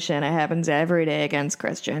discrimination. It happens every day against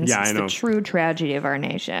Christians. Yeah, it's I know. the true tragedy of our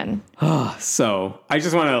nation. So I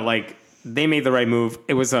just want to, like, they made the right move.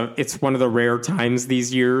 It's one of the rare times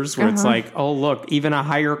these years where it's like, oh, look, even a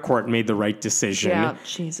higher court made the right decision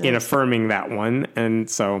in affirming that one. And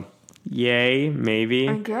so, yay, maybe.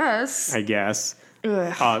 I guess.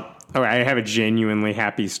 All right, I have a genuinely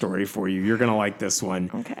happy story for you. You're going to like this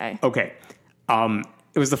one. Okay.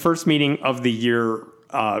 It was the first meeting of the year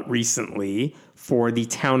recently for the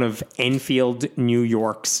town of Enfield, New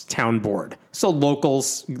York's town board. So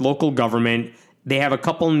local government. They have a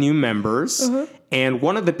couple new members, and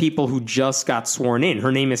one of the people who just got sworn in,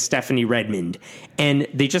 her name is Stephanie Redmond, and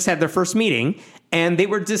they just had their first meeting, and they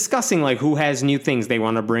were discussing, like, who has new things they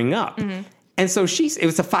want to bring up. And so it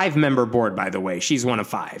was a 5-member board, by the way. She's one of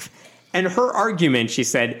 5. And her argument, she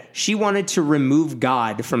said, she wanted to remove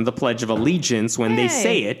God from the Pledge of Allegiance when they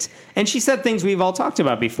say it. And she said things we've all talked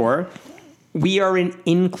about before. We are an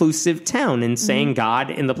inclusive town, and saying God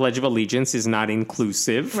in the Pledge of Allegiance is not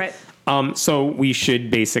inclusive. Right. So we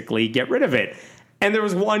should basically get rid of it. And there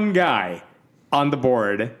was one guy on the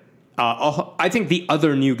board. I think the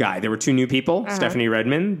other new guy, there were 2 new people, Stephanie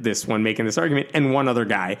Redmond, this one making this argument, and one other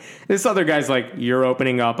guy. This other guy's like, you're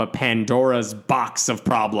opening up a Pandora's box of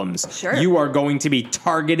problems. Sure. You are going to be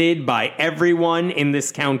targeted by everyone in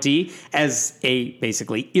this county as a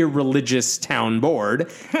basically irreligious town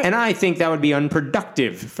board. And I think that would be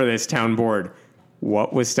unproductive for this town board.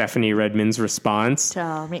 What was Stephanie Redmond's response?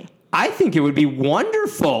 Tell me. I think it would be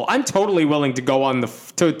wonderful. I'm totally willing to go on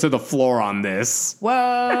to the floor on this.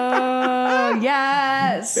 Whoa,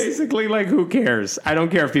 yes. Basically, like, who cares? I don't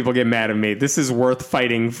care if people get mad at me. This is worth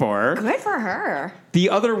fighting for. Good for her. The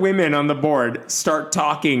other women on the board start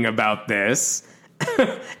talking about this,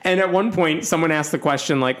 And at one point, someone asked the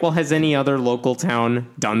question, like, well, has any other local town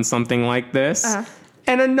done something like this?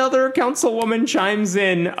 And another councilwoman chimes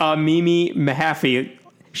in, Mimi Mahaffey.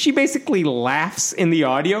 She basically laughs in the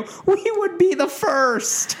audio. We would be the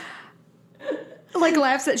first. Like,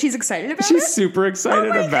 laughs that she's excited about it? She's super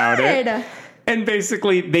excited about it. God. And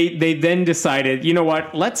basically, they then decided, you know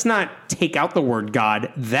what? Let's not take out the word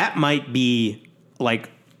God. That might be, like,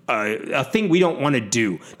 a thing we don't want to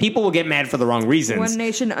do. People will get mad for the wrong reasons. One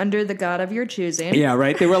nation under the God of your choosing. Yeah,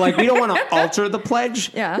 right. They were like, we don't want to alter the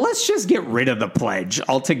pledge. Yeah. Let's just get rid of the pledge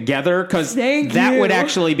altogether, because Thank that you. would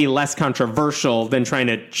actually be less controversial than trying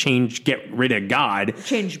to get rid of God.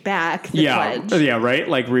 Change back the pledge. Yeah, right.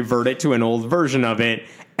 Like revert it to an old version of it.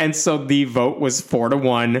 And so the vote was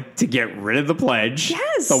 4-1 to get rid of the pledge.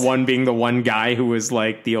 Yes. The one being the one guy who was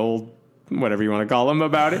like the old, whatever you want to call him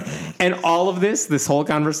about it. And all of this whole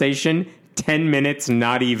conversation, 10 minutes,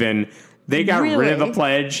 not even. They got rid of the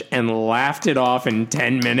pledge and laughed it off in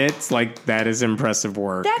 10 minutes. Like, that is impressive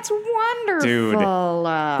work. That's wonderful. Dude,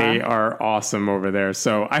 they are awesome over there.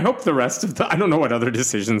 So I hope the rest of I don't know what other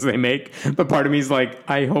decisions they make, but part of me is like,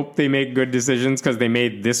 I hope they make good decisions, because they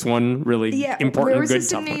made this one really important. Where is good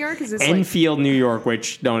this in New York? Is this Enfield, New York,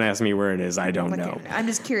 which don't ask me where it is. I don't know. I'm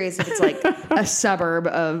just curious if it's like a suburb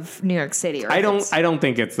of New York City. Or I don't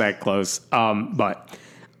think it's that close. But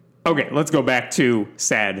okay, let's go back to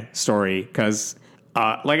sad story, because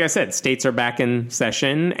like I said, states are back in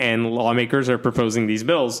session and lawmakers are proposing these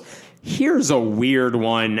bills. Here's a weird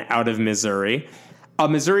one out of Missouri. A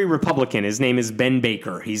Missouri Republican. His name is Ben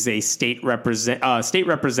Baker. He's a state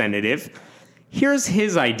representative. Here's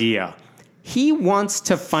his idea. He wants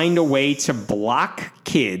to find a way to block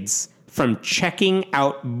kids from checking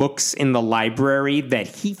out books in the library that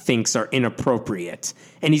he thinks are inappropriate.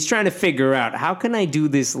 And he's trying to figure out, how can I do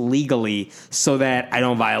this legally so that I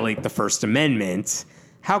don't violate the First Amendment?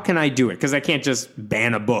 How can I do it? Because I can't just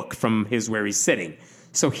ban a book from where he's sitting.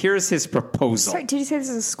 So here's his proposal. Sorry, did you say this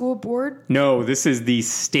is a school board? No, this is the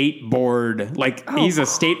state board. He's a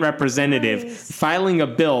state representative filing a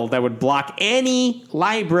bill that would block any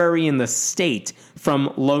library in the state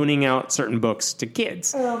from loaning out certain books to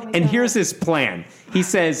kids. And here's his plan. He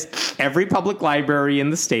says every public library in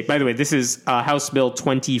the state, by the way, this is House Bill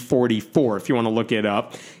 2044, if you want to look it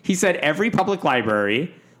up. He said every public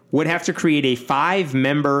library would have to create a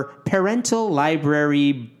 5-member parental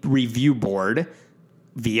library review board.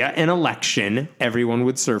 Via an election, everyone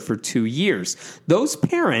would serve for 2 years. Those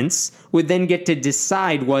parents would then get to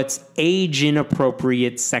decide what's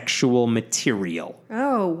age-inappropriate sexual material.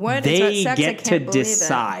 Oh, what? They get to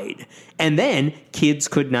decide. And then kids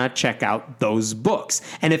could not check out those books.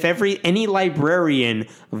 And if any librarian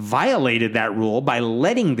violated that rule by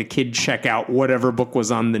letting the kid check out whatever book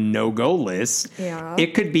was on the no-go list,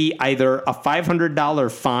 it could be either a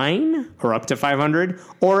 $500 fine, or up to $500,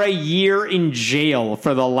 or a year in jail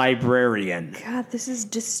for the librarian. God, this is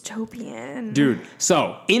dystopian. Dude,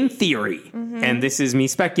 so in theory, and this is me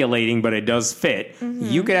speculating, but it does fit,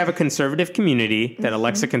 you could have a conservative community that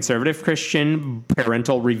elects a conservative Christian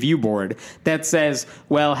parental review board that says,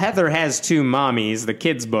 well, Heather Has Two Mommies, the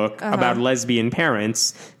kids' book about lesbian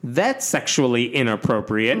parents, that's sexually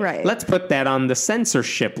inappropriate. Right. Let's put that on the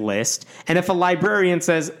censorship list. And if a librarian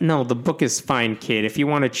says, no, the book is fine, kid, if you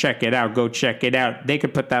want to check it out, go check it out, they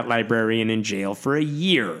could put that librarian in jail for a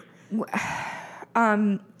year.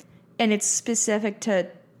 And it's specific to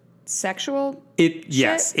sexual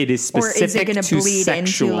Yes, it is specific or is it gonna to bleed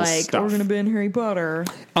sexual into like stuff. we're going to ban Harry Potter?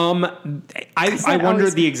 I wonder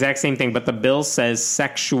the exact same thing, but the bill says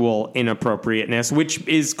sexual inappropriateness, which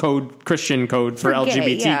is Christian code for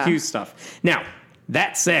LGBTQ stuff. Now,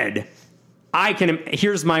 that said,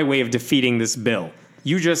 here's my way of defeating this bill.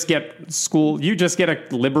 You just get a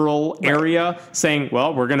liberal area saying,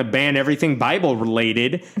 well, we're going to ban everything Bible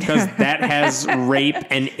related because that has rape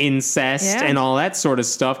and incest and all that sort of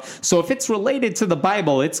stuff. So if it's related to the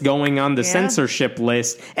Bible, it's going on the censorship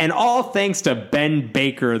list. And all thanks to Ben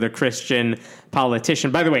Baker, the Christian politician.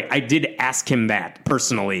 By the way, I did ask him that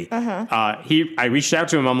personally. I reached out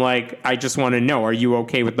to him. I'm like, I just want to know, are you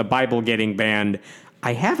okay with the Bible getting banned?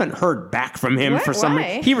 I haven't heard back from him for some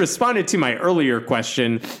reason. He responded to my earlier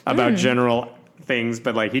question about general things,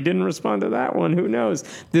 but he didn't respond to that one. Who knows?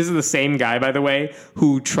 This is the same guy, by the way,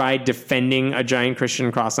 who tried defending a giant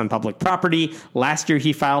Christian cross on public property. Last year,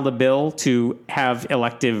 he filed a bill to have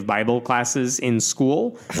elective Bible classes in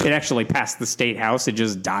school. It actually passed the state house. It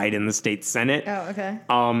just died in the state Senate. Oh, okay.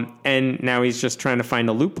 And now he's just trying to find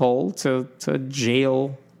a loophole to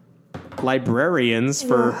jail librarians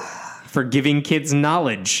for for giving kids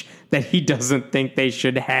knowledge that he doesn't think they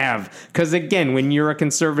should have. Because again, when you're a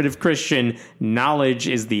conservative Christian, knowledge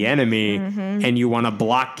is the enemy, and you want to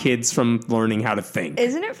block kids from learning how to think.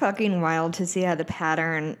 Isn't it fucking wild to see how the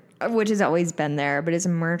pattern, which has always been there, but is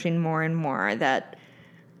emerging more and more, that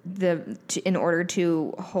in order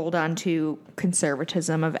to hold on to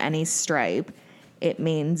conservatism of any stripe, it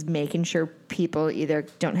means making sure people either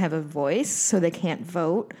don't have a voice, so they can't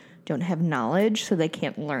vote, don't have knowledge, so they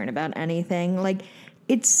can't learn about anything. Like,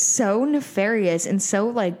 it's so nefarious and so,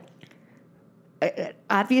 like,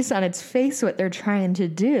 obvious on its face what they're trying to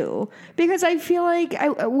do. Because I feel like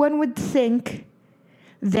one would think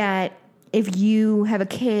that if you have a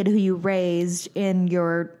kid who you raised in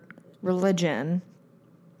your religion,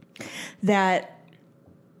 that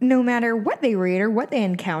no matter what they read or what they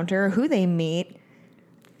encounter, who they meet,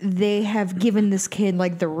 they have given this kid,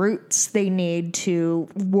 like, the roots they need to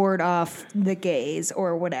ward off the gaze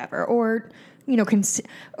or whatever. Or, you know,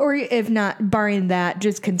 or if not, barring that,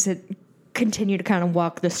 just continue to kind of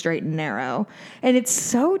walk the straight and narrow. And it's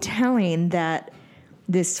so telling that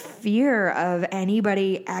this fear of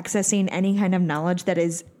anybody accessing any kind of knowledge that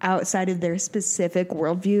is outside of their specific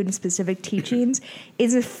worldview and specific teachings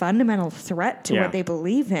is a fundamental threat to what they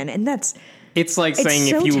believe in. And it's like saying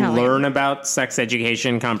so if you telling. learn about sex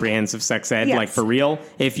education, comprehensive sex ed, Yes. like for real,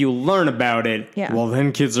 if you learn about it, well,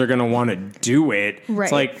 then kids are going to want to do it. Right.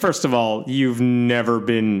 It's like, first of all, you've never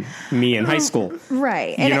been me in high school.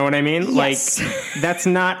 Right. You know what I mean? Yes. Like, that's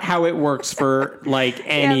not how it works for, like,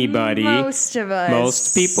 anybody. Most of us.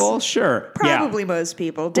 Most people? Sure. Probably most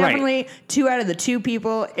people. Definitely 2 out of the 2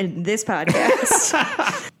 people in this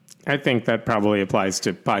podcast. I think that probably applies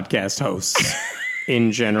to podcast hosts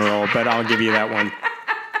in general, but I'll give you that one.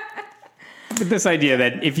 But this idea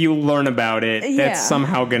that if you learn about it, that's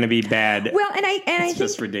somehow going to be bad. Well, and I think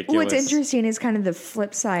just ridiculous. What's interesting is kind of the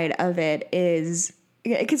flip side of it is,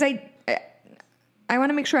 because I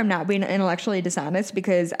want to make sure I'm not being intellectually dishonest,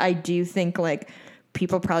 because I do think, like,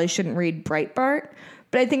 people probably shouldn't read Breitbart,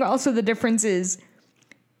 but I think also the difference is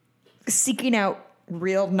seeking out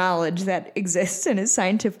real knowledge that exists and is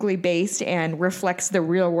scientifically based and reflects the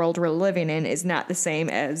real world we're living in is not the same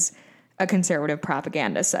as a conservative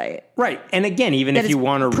propaganda site. Right. And again, even if you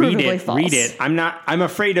want to read it. I'm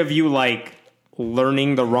afraid of you, like,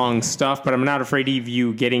 learning the wrong stuff, but I'm not afraid of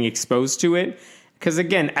you getting exposed to it. Because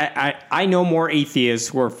again, I know more atheists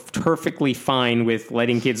who are perfectly fine with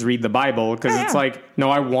letting kids read the Bible, because it's like, no,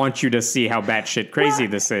 I want you to see how batshit crazy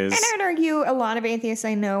this is. And I would argue a lot of atheists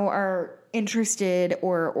I know are interested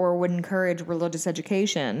or would encourage religious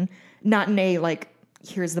education, not in a, like,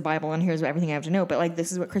 here's the Bible and here's everything I have to know, but, like,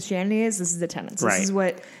 this is what Christianity is, this is the tenets. This is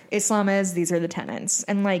what Islam is, these are the tenets.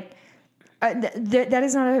 And, like, that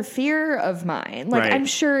is not a fear of mine. Like, I'm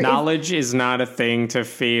sure knowledge is not a thing to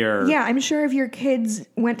fear. Yeah, I'm sure if your kids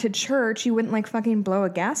went to church, you wouldn't, like, fucking blow a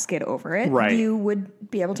gasket over it. Right. You would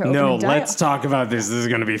be able to open No, a dialogue. let's talk about this. This is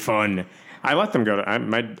going to be fun. I let them go to,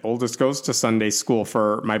 my oldest goes to Sunday school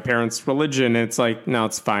for my parents' religion. And it's like, no,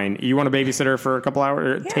 it's fine. You want a babysitter for a couple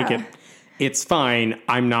hours? Take it. It's fine.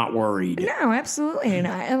 I'm not worried. No, absolutely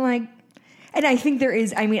not. And I think there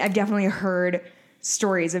is, I mean, I've definitely heard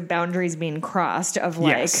stories of boundaries being crossed of,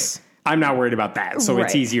 like. Yes. I'm not worried about that. So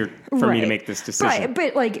it's easier for me to make this decision. Right.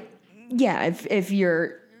 But, like, yeah, if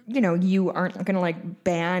you're, you know, you aren't going to, like,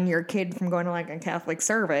 ban your kid from going to, like, a Catholic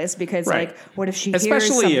service because, like, what if she hears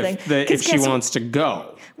something? Especially if she wants to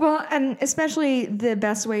go. Well, and especially the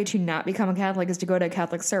best way to not become a Catholic is to go to a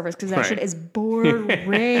Catholic service, because that shit is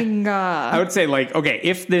boring. I would say, like, okay,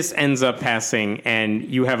 if this ends up passing and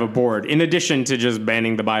you have a board, in addition to just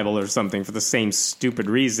banning the Bible or something for the same stupid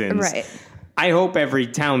reasons, I hope every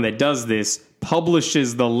town that does this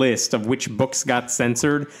publishes the list of which books got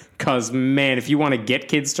censored, because, man, if you want to get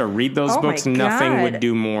kids to read those books, nothing would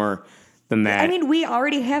do more than that. I mean, we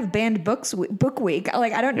already have banned book week.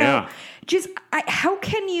 Like, I don't know. How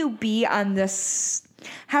can you be on this?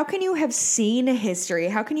 How can you have seen history?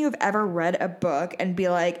 How can you have ever read a book and be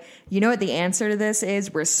like, you know what the answer to this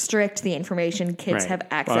is? Restrict the information kids have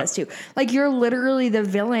access to. Like, you're literally the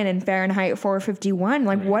villain in Fahrenheit 451.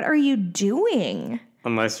 Like, what are you doing?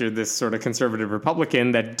 Unless you're this sort of conservative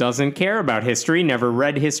Republican that doesn't care about history, never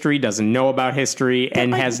read history, doesn't know about history,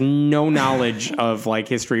 and has no knowledge of, like,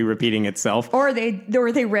 history repeating itself. Or they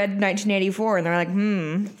read 1984 and they're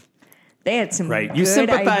like, they had some good You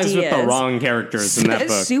sympathize ideas. with the wrong characters in that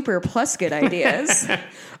book. Super plus good ideas.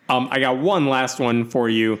 I got one last one for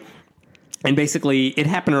you. And basically, it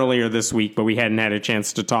happened earlier this week, but we hadn't had a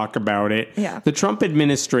chance to talk about it. Yeah. The Trump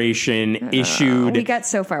administration issued... We got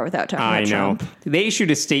so far without talking about Trump. They issued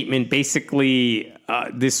a statement basically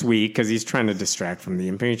this week, because he's trying to distract from the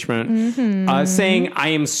impeachment, saying,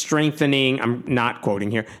 I'm not quoting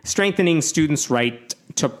here, strengthening students' right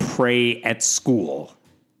to pray at school.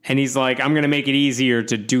 And he's like, I'm going to make it easier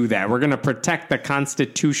to do that. We're going to protect the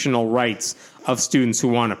constitutional rights of students who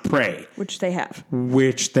want to pray. Which they have.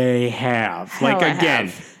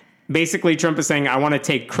 Basically, Trump is saying, I want to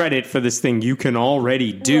take credit for this thing you can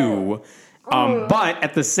already do. But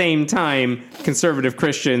at the same time, conservative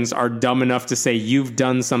Christians are dumb enough to say, you've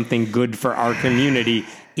done something good for our community,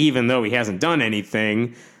 even though he hasn't done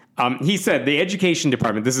anything. He said the education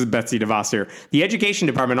department, this is Betsy DeVos here, the education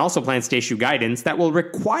department also plans to issue guidance that will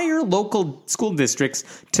require local school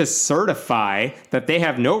districts to certify that they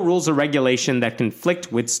have no rules or regulation that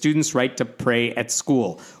conflict with students' right to pray at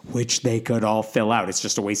school, which they could all fill out. It's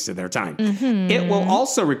just a waste of their time. It will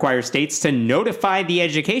also require states to notify the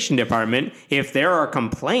education department if there are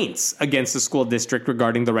complaints against the school district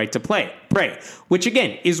regarding the right to pray, which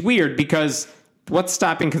again is weird because what's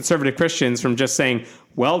stopping conservative Christians from just saying,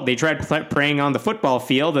 well, they tried praying on the football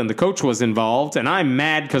field and the coach was involved, and I'm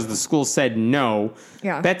mad because the school said no.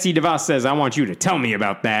 Yeah. Betsy DeVos says, I want you to tell me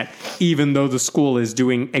about that, even though the school is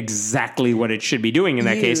doing exactly what it should be doing in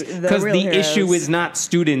that case. Because the issue is not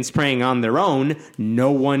students praying on their own.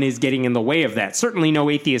 No one is getting in the way of that. Certainly no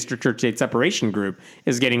atheist or church-state separation group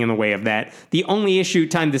is getting in the way of that. The only issue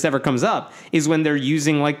time this ever comes up is when they're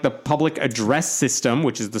using like the public address system,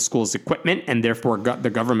 which is the school's equipment, and therefore the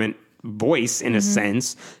government voice in a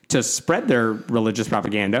sense to spread their religious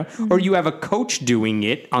propaganda, or you have a coach doing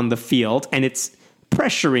it on the field and it's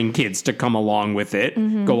pressuring kids to come along with it,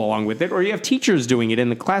 go along with it, or you have teachers doing it in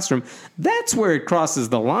the classroom. That's where it crosses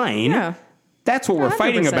the line. Yeah. That's what we're 100%.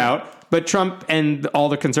 fighting about. But Trump and all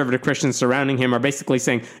the conservative Christians surrounding him are basically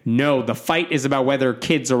saying, no, the fight is about whether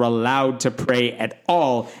kids are allowed to pray at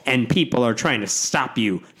all, and people are trying to stop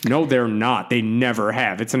you. No, they're not. They never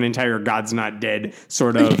have. It's an entire God's not dead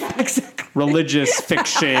sort of religious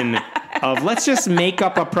fiction of let's just make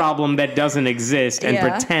up a problem that doesn't exist and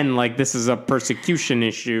pretend like this is a persecution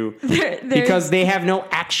issue because they have no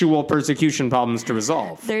actual persecution problems to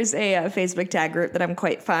resolve. There's a Facebook tag group that I'm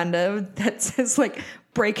quite fond of that says like,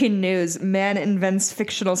 breaking news, man invents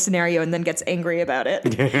fictional scenario and then gets angry about it.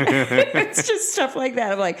 It's just stuff like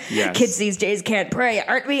that. I'm like, kids these days can't pray.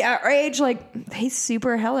 Aren't we outraged? Like, they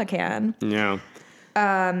super hella can. Yeah.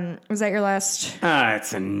 Was that your last?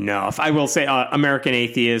 It's enough. I will say American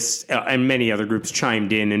Atheists and many other groups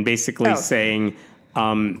chimed in and basically saying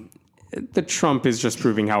the Trump is just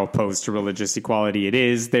proving how opposed to religious equality it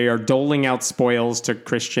is. They are doling out spoils to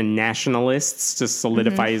Christian nationalists to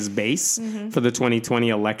solidify his base for the 2020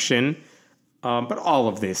 election. But all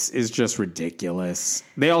of this is just ridiculous.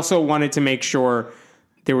 They also wanted to make sure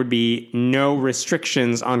there would be no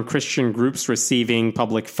restrictions on Christian groups receiving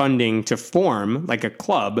public funding to form, like a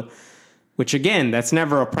club, which, again, that's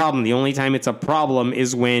never a problem. The only time it's a problem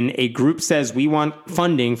is when a group says we want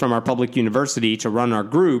funding from our public university to run our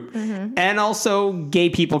group, and also gay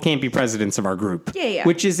people can't be presidents of our group,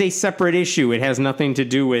 which is a separate issue. It has nothing to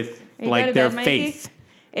do with like their faith.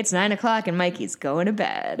 It's 9:00 and Mikey's going to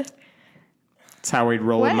bed. That's how we'd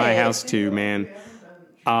roll in my house too, man.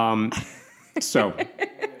 So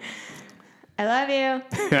I love you.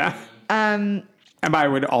 Yeah. And I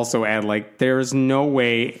would also add, like, there's no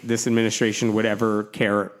way this administration would ever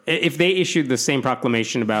care. If they issued the same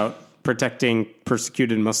proclamation about protecting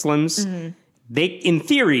persecuted Muslims, they, in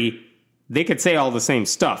theory, they could say all the same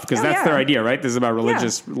stuff because that's their idea, right? This is about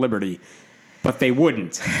religious liberty. But they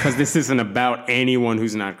wouldn't because this isn't about anyone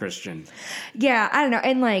who's not Christian. Yeah, I don't know.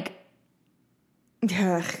 And, like,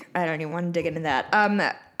 I don't even want to dig into that.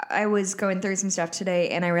 I was going through some stuff today,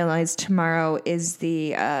 and I realized tomorrow is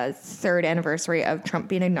the third anniversary of Trump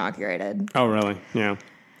being inaugurated. Oh, really? Yeah.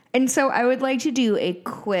 And so I would like to do a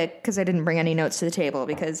quick, because I didn't bring any notes to the table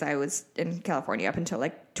because I was in California up until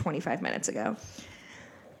like 25 minutes ago.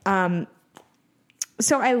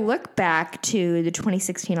 So I look back to the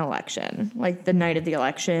 2016 election, like the night of the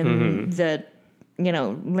election, the,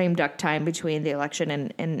 lame duck time between the election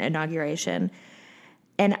and inauguration.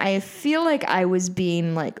 And I feel like I was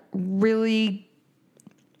being like really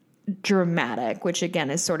dramatic, which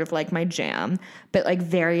again is sort of like my jam, but like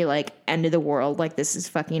very like end of the world, like this is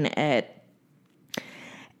fucking it.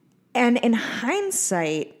 And in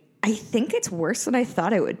hindsight, I think it's worse than I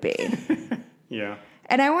thought it would be. Yeah.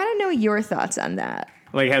 And I want to know your thoughts on that.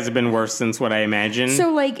 Like, has it been worse since what I imagined?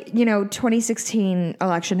 So like, 2016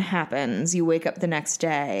 election happens, you wake up the next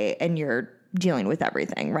day and you're dealing with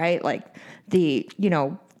everything, right? Like the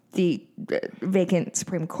vacant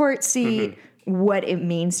Supreme Court seat, what it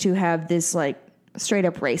means to have this like straight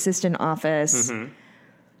up racist in office.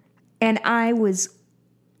 And I was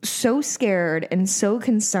so scared and so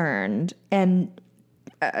concerned and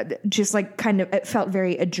just like kind of, it felt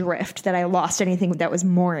very adrift that I lost anything that was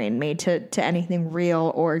mooring me to anything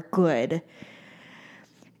real or good.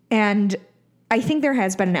 And I think there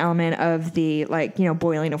has been an element of the like,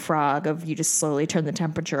 boiling a frog, of you just slowly turn the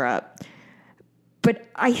temperature up. But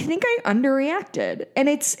I think I underreacted. And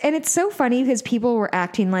it's so funny because people were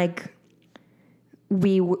acting like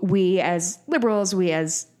we as liberals, we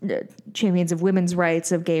as champions of women's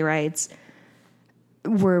rights, of gay rights,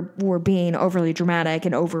 were being overly dramatic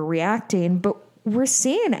and overreacting, but we're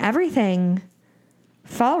seeing everything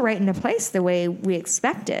fall right into place the way we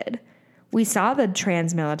expected. We saw the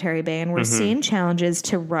trans military ban. We're seeing challenges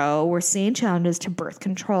to Roe. We're seeing challenges to birth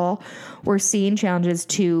control. We're seeing challenges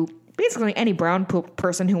to basically any brown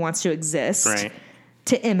person who wants to exist, right,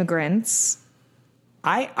 to immigrants.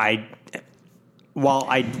 While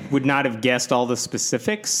I would not have guessed all the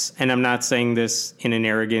specifics, and I'm not saying this in an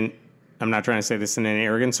arrogant, I'm not trying to say this in an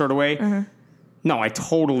arrogant sort of way. No, I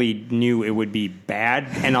totally knew it would be bad.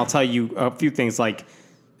 And I'll tell you a few things like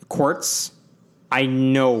courts. I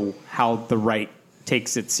know how the right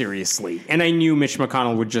takes it seriously. And I knew Mitch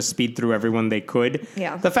McConnell would just speed through everyone they could.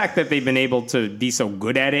 Yeah. The fact that they've been able to be so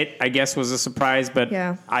good at it, I guess, was a surprise. But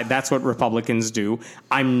that's what Republicans do.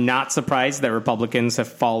 I'm not surprised that Republicans have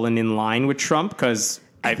fallen in line with Trump, because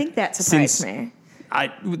I think that surprised me.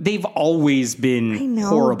 They've always been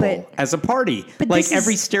horrible as a party. Like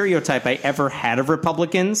every stereotype I ever had of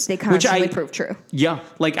Republicans, they constantly prove true. Yeah,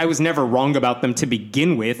 like I was never wrong about them to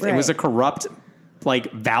begin with. Right. It was a corrupt, like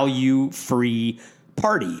value-free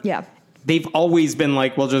party. Yeah. They've always been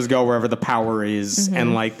like, we'll just go wherever the power is,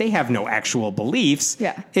 and like they have no actual beliefs.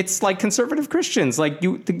 Yeah. It's like conservative Christians. Like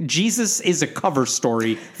Jesus is a cover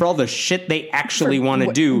story for all the shit they actually want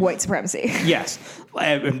to do. White supremacy. Yes.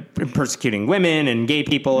 Persecuting women and gay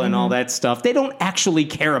people and all that stuff. They don't actually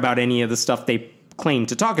care about any of the stuff they claim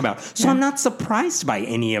to talk about. So I'm not surprised by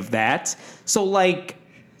any of that. So like,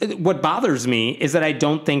 what bothers me is that I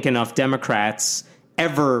don't think enough Democrats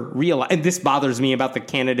ever realize, and this bothers me about the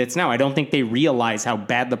candidates now, I don't think they realize how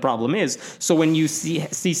bad the problem is. So when you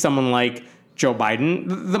see someone like Joe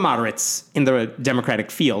Biden, the moderates in the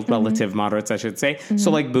Democratic field, relative moderates, I should say.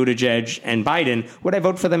 So like Buttigieg and Biden, would I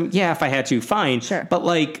vote for them? Yeah, if I had to, fine. Sure. But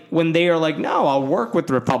like when they are like, no, I'll work with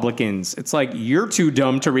the Republicans, it's like, you're too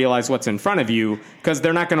dumb to realize what's in front of you, because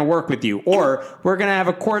they're not going to work with you. Or we're going to have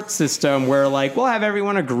a court system where like, we'll have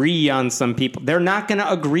everyone agree on some people. They're not going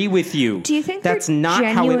to agree with you. Do you think that's not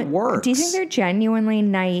how it works? Do you think they're genuinely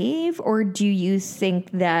naive, or do you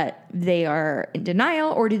think that they are in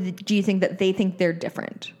denial, or do you think that they think they're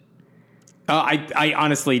different? I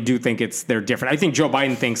honestly do think they're different. I think Joe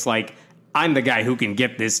Biden thinks like, I'm the guy who can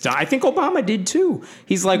get this done. I think Obama did too.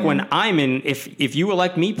 He's like, when I'm in, if you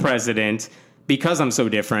elect me president, because I'm so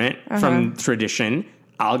different from tradition,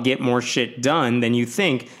 I'll get more shit done than you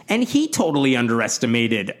think. And he totally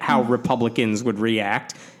underestimated how Republicans would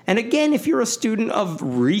react. And again, if you're a student of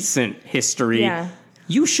recent history,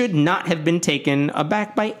 you should not have been taken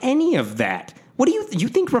aback by any of that. What do you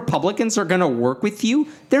think Republicans are going to work with you?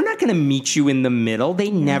 They're not going to meet you in the middle. They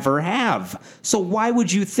never have. So why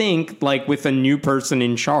would you think, like, with a new person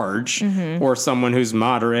in charge or someone who's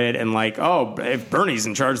moderate and like, oh, if Bernie's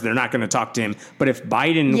in charge, they're not going to talk to him. But if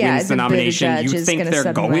Biden wins the nomination, you think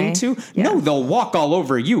they're going to? Yeah. No, they'll walk all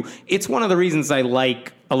over you. It's one of the reasons I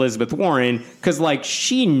like Elizabeth Warren, because like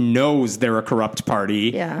she knows they're a corrupt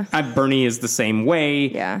party. Yeah. Bernie is the same way.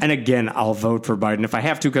 Yeah. And again, I'll vote for Biden if I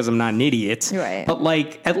have to, because I'm not an idiot. Right. But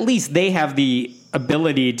like, at least they have the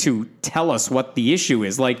ability to tell us what the issue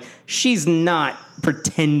is. Like, she's not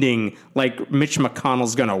pretending like Mitch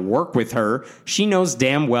McConnell's going to work with her. She knows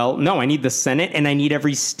damn well, no, I need the Senate and I need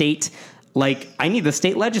every state. Like, I need the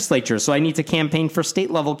state legislature, so I need to campaign for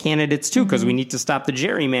state-level candidates, too, because we need to stop the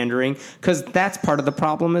gerrymandering, because that's part of the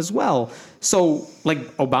problem as well. So, like,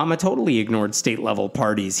 Obama totally ignored state-level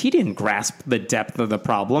parties. He didn't grasp the depth of the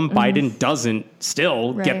problem. Biden doesn't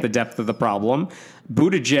still get the depth of the problem.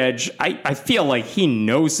 Buttigieg, I feel like he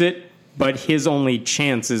knows it, but his only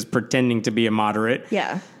chance is pretending to be a moderate.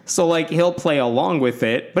 Yeah. So, like, he'll play along with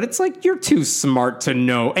it, but it's like, you're too smart to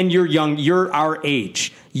know. And you're young. You're our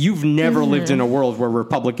age. You've never lived in a world where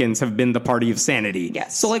Republicans have been the party of sanity.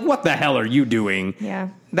 Yes. So, like, what the hell are you doing? Yeah.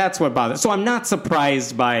 That's what bothers. So I'm not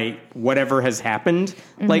surprised by whatever has happened.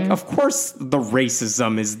 Like, of course, the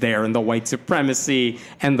racism is there and the white supremacy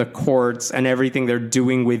and the courts and everything they're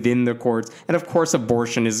doing within the courts. And of course,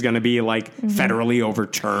 abortion is going to be like federally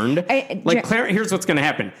overturned. Here's what's going to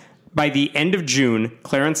happen. By the end of June,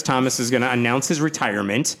 Clarence Thomas is going to announce his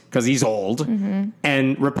retirement because he's old.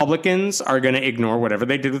 And Republicans are going to ignore whatever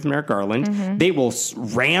they did with Merrick Garland. They will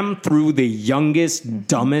ram through the youngest,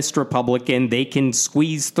 dumbest Republican they can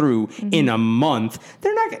squeeze through in a month.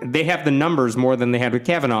 They have the numbers more than they had with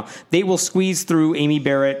Kavanaugh. They will squeeze through Amy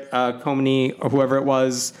Barrett, Comey, or whoever it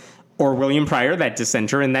was, or William Pryor, that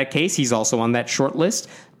dissenter in that case. He's also on that short list.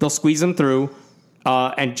 They'll squeeze him through.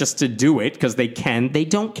 And just to do it, because they can, they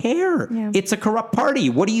don't care. Yeah. It's a corrupt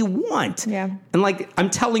party. What do you want? Yeah. And like,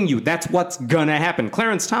 I'm telling you, that's what's gonna happen.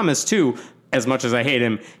 Clarence Thomas, too, as much as I hate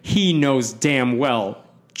him, he knows damn well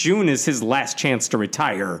June is his last chance to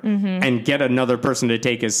retire and get another person to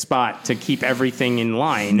take his spot to keep everything in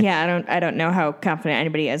line. Yeah, I don't know how confident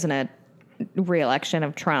anybody is in a re-election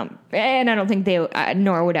of Trump, and I don't think they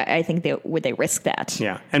nor would I think they risk that.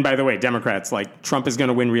 Yeah. And by the way, Democrats, like, Trump is going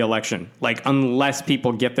to win re-election, like, unless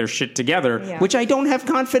people get their shit together, which I don't have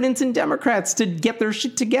confidence in Democrats to get their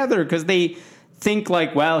shit together, because they think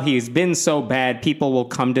like, well, he's been so bad, people will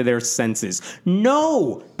come to their senses.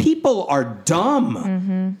 No, people are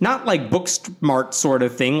dumb. Not like book smart sort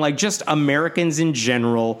of thing, like just Americans in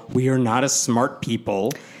general. We are not a smart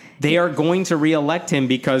people. They are going to reelect him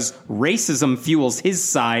because racism fuels his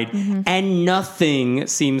side and nothing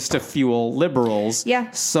seems to fuel liberals.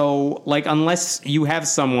 Yeah. So, like, unless you have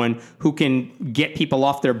someone who can get people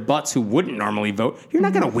off their butts who wouldn't normally vote, you're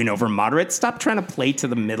not going to win over moderates. Stop trying to play to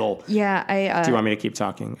the middle. Yeah. Do you want me to keep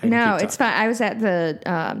talking? No, it's fine. I was at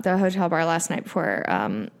the hotel bar last night before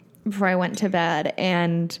I went to bed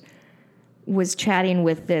and was chatting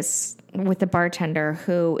with the bartender,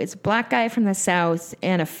 who is a black guy from the South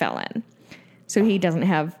and a felon. So he doesn't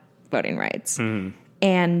have voting rights.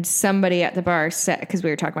 And somebody at the bar said, because we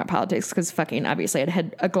were talking about politics, because fucking obviously I'd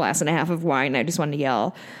had a glass and a half of wine. I just wanted to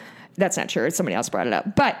yell. That's not true. Somebody else brought it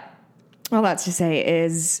up. But all that's to say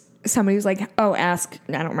is somebody was like, ask,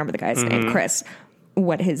 I don't remember the guy's name, Chris,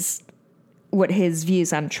 what his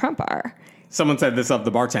views on Trump are. Someone said this of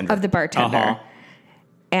the bartender.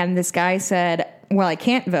 And this guy said, well, I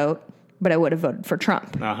can't vote, but I would have voted for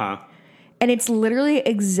Trump. And it's literally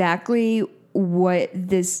exactly what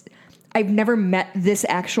this... I've never met this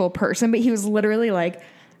actual person, but he was literally like,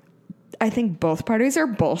 I think both parties are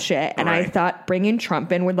bullshit. And I thought bringing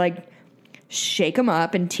Trump in would, like, shake him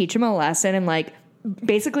up and teach him a lesson and, like,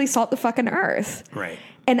 basically salt the fucking earth. Right.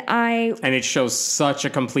 And it shows such a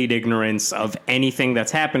complete ignorance of anything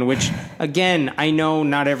that's happened, which, again, I know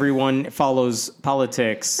not everyone follows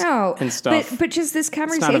politics and stuff. But just this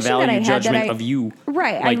conversation that I had. It's not a value judgment of you.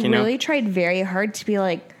 Right. Like, I really tried very hard to be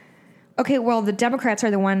like, okay, well, the Democrats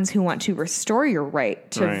are the ones who want to restore your right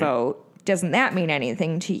to vote. Doesn't that mean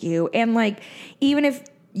anything to you? And, like, even if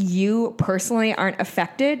you personally aren't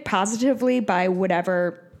affected positively by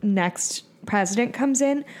whatever next president comes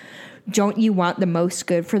in, don't you want the most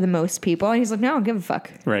good for the most people? And he's like, no, I don't give a fuck.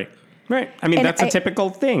 Right. I mean, that's a typical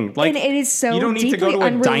thing. Like, and it is so you don't need to go to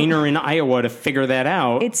a diner in Iowa to figure that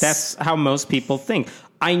out. That's how most people think.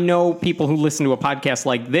 I know people who listen to a podcast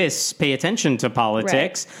like this pay attention to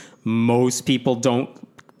politics. Most people don't.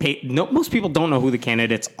 Most people don't know who the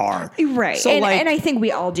candidates are. Right. So, and I think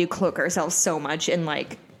we all do cloak ourselves so much in,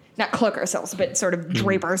 like, not cloak ourselves, but sort of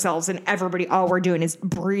drape ourselves in everybody. All we're doing is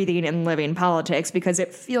breathing and living politics because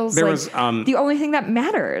it feels the only thing that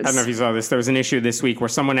matters. I don't know if you saw this. There was an issue this week where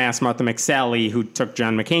someone asked Martha McSally, who took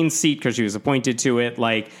John McCain's seat because she was appointed to it,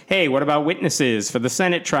 like, hey, what about witnesses for the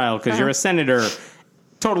Senate trial because you're a senator?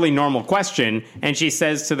 Totally normal question. And she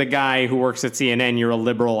says to the guy who works at CNN, you're a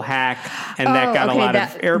liberal hack. And that got a lot of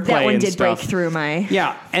airplay. That one and did stuff. break through my...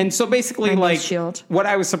 Yeah. And so basically, like, shield. What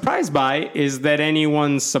I was surprised by is that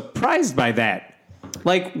anyone's surprised by that.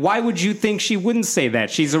 Like, why would you think she wouldn't say that?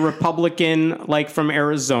 She's a Republican, like, from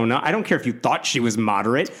Arizona. I don't care if you thought she was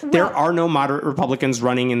moderate. Well, there are no moderate Republicans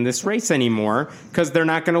running in this race anymore because they're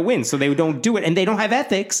not going to win. So they don't do it. And they don't have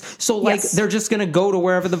ethics. So, like, they're just going to go to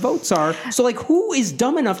wherever the votes are. So, like, who is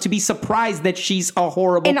dumb enough to be surprised that she's a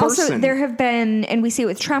horrible person? And also, there have been, and we see it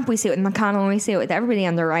with Trump, we see it with McConnell, and we see it with everybody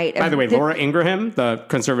on the right. By the way, Laura Ingraham, the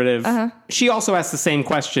conservative, she also asked the same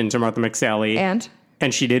question to Martha McSally.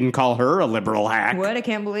 And she didn't call her a liberal hack. What? I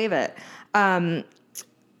can't believe it.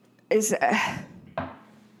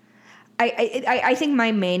 I think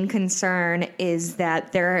my main concern is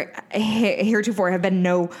that there heretofore have been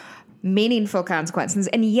no meaningful consequences.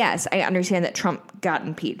 And yes, I understand that Trump got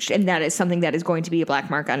impeached, and that is something that is going to be a black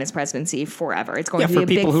mark on his presidency forever. It's going to be for a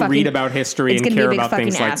big people who read about history and care about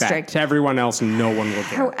things like asterisk. that. To everyone else, no one will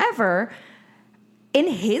care. However, in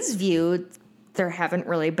his view, there haven't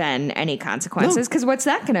really been any consequences, because what's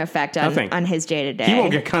that going to affect on his day-to-day? He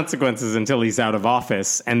won't get consequences until he's out of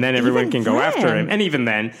office, and then everyone can go after him. And even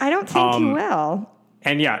then... I don't think he will.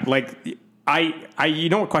 And yeah, like... you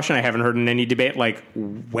know what question I haven't heard in any debate? Like,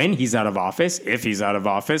 when he's out of office, if he's out of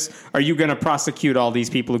office, are you going to prosecute all these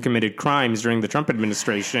people who committed crimes during the Trump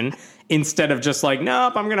administration instead of just like,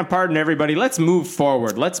 nope, I'm going to pardon everybody. Let's move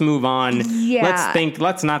forward. Let's move on. Yeah.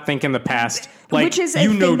 Let's not think in the past. Like, Which is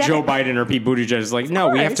Joe Biden or Pete Buttigieg is like, no,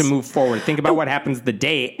 we have to move forward. Think about what happens the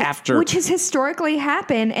day after. Which has historically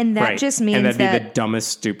happened, and that just means and that'd be the dumbest,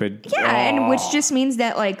 stupid. Yeah, and which just means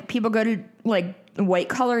that, like, people go to, like,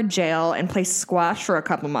 white-collar jail and play squash for a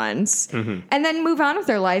couple months, and then move on with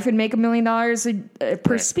their life and make $1 million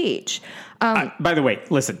per speech. By the way,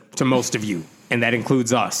 listen, to most of you, and that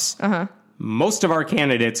includes us, most of our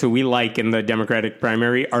candidates who we like in the Democratic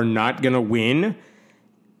primary are not going to win.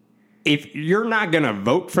 If you're not going to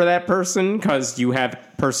vote for that person because you have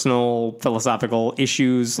personal philosophical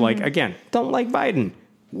issues, like, again, don't like Biden,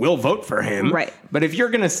 we'll vote for him. Right. But if you're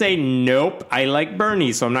going to say, nope, I like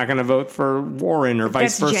Bernie, so I'm not going to vote for Warren or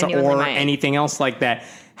vice versa or anything else like that,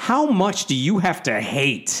 how much do you have to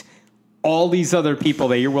hate all these other people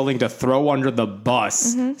that you're willing to throw under the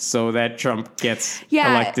bus so that Trump gets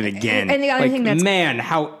elected again? And the other thing that's... Man,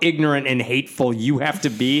 how ignorant and hateful you have to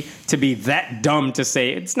be that dumb to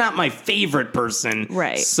say, it's not my favorite person.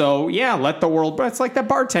 Right. So, yeah, let the world... It's like that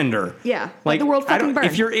bartender. Yeah, like, let the world fucking burn.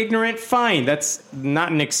 If you're ignorant, fine. That's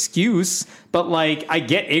not an excuse. But, like, I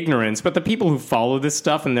get ignorance. But the people who follow this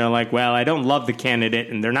stuff and they're like, well, I don't love the candidate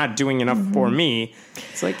and they're not doing enough for me.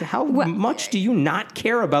 It's like, how much do you not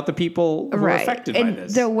care about the people who are affected by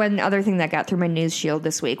this? The one other thing that got through my news shield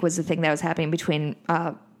this week was the thing that was happening between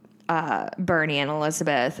Bernie and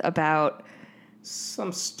Elizabeth about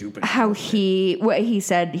some stupid how he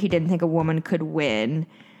said he didn't think a woman could win,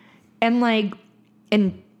 and like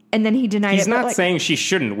and then he denied it. He's not saying she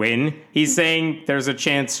shouldn't win. He's saying there's a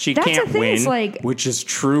chance she can't win, which is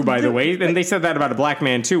true, by the way. And they said that about a black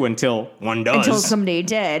man, too, until one does. Until somebody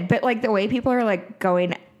did. But, like, the way people are, like,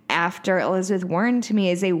 going after Elizabeth Warren to me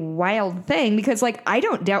is a wild thing, because, like, I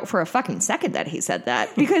don't doubt for a fucking second that he said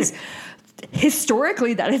that, because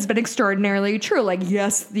historically that has been extraordinarily true. Like,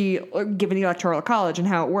 yes, given the Electoral College and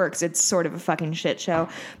how it works, it's sort of a fucking shit show.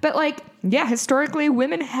 But, like, yeah, historically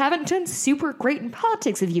women haven't done super great in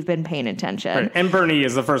politics if you've been paying attention. Right. And Bernie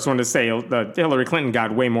is the first one to say that Hillary Clinton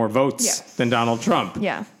got way more votes than Donald Trump.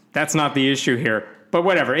 Yeah. That's not the issue here. But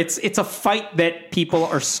whatever. It's a fight that people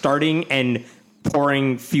are starting and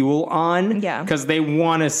pouring fuel on. Yeah. Because they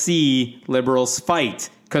want to see liberals fight.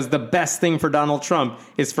 Because the best thing for Donald Trump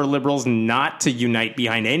is for liberals not to unite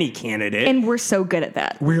behind any candidate. And we're so good at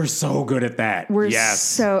that. We're so good at that.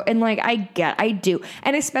 And like, I do.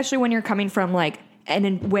 And especially when you're coming from like,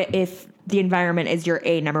 if the environment is your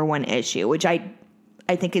number one issue, which I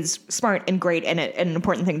think is smart and great and an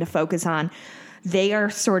important thing to focus on. We are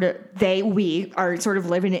sort of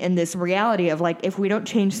living in this reality of like, if we don't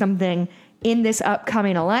change something in this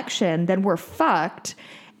upcoming election, then we're fucked.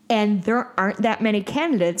 And there aren't that many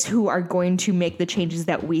candidates who are going to make the changes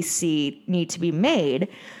that we see need to be made.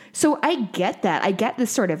 So I get that. I get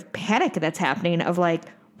this sort of panic that's happening of like,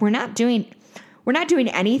 we're not doing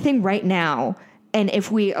anything right now. And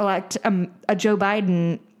if we elect a Joe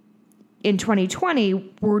Biden in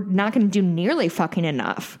 2020, we're not going to do nearly fucking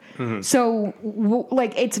enough. Mm-hmm. So,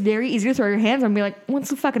 like, it's very easy to throw your hands up and be like,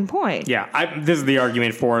 what's the fucking point? Yeah, this is the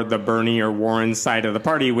argument for the Bernie or Warren side of the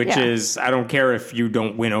party, which is, I don't care if you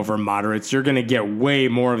don't win over moderates. You're going to get way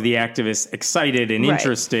more of the activists excited and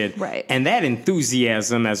interested. Right. And that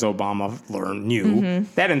enthusiasm, as Obama knew,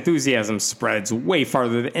 that enthusiasm spreads way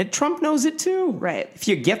farther. And Trump knows it, too. Right. If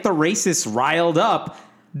you get the racists riled up,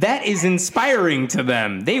 that is inspiring to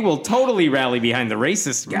them. They will totally rally behind the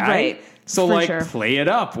racist guy. Right. So, play it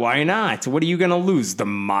up. Why not? What are you going to lose? The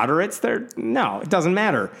moderates? No, it doesn't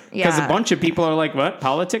matter. Because a bunch of people are like, what?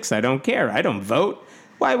 Politics? I don't care. I don't vote.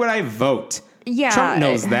 Why would I vote? Yeah. Trump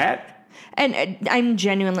knows that. And I'm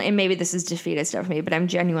genuinely, and maybe this is defeatist of me, but I'm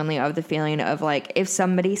genuinely of the feeling of, like, if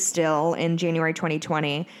somebody still in January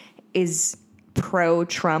 2020 is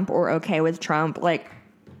pro-Trump or okay with Trump, like,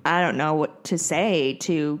 I don't know what to say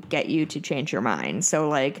to get you to change your mind.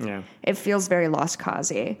 So, it feels very lost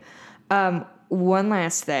cause-y. One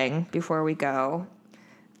last thing before we go.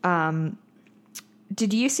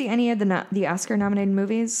 Did you see any of the Oscar nominated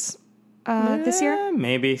movies this year?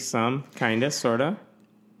 Maybe some, kind of, sort of.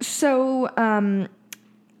 So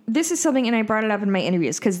this is something, and I brought it up in my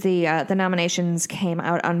interviews because the nominations came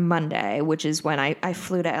out on Monday, which is when I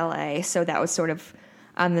flew to LA. So that was sort of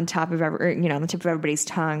on the top of on the tip of everybody's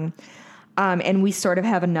tongue. And we sort of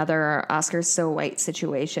have another Oscars so white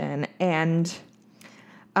situation, and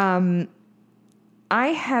I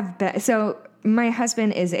have been so. My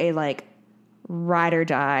husband is a ride or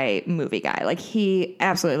die movie guy. Like, he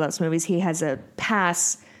absolutely loves movies. He has a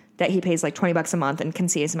pass that he pays $20 a month and can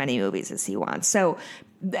see as many movies as he wants. So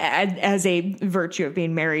as a virtue of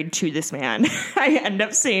being married to this man, I end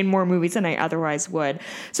up seeing more movies than I otherwise would.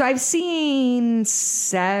 So I've seen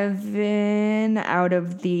 7 out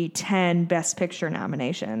of the 10 Best Picture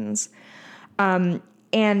nominations. And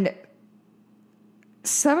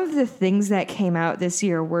some of the things that came out this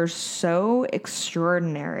year were so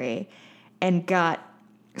extraordinary and got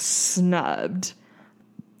snubbed.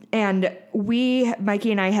 And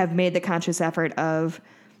Mikey and I have made the conscious effort of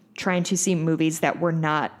trying to see movies that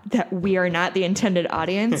we are not the intended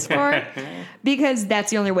audience for, because that's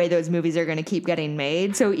the only way those movies are going to keep getting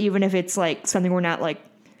made. So even if it's something we're not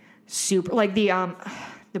super,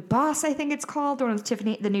 The Boss, I think it's called, the one with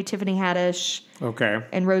the new Tiffany Haddish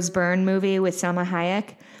and Rose Byrne movie with Salma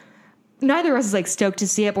Hayek. Neither of us is stoked to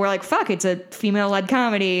see it, but we're fuck, it's a female-led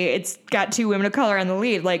comedy. It's got 2 women of color on the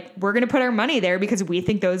lead. We're going to put our money there because we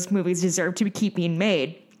think those movies deserve to keep being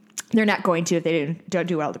made. They're not going to if they don't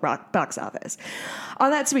do well at the box office.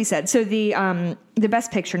 All that to be said. So the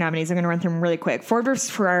Best Picture nominees, I'm going to run through them really quick. Ford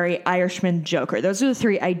vs. Ferrari, Irishman, Joker. Those are the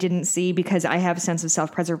 3 I didn't see because I have a sense of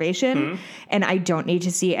self-preservation, and I don't need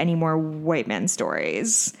to see any more white men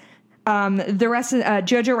stories. The rest of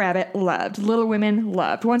Jojo Rabbit, loved. Little Women,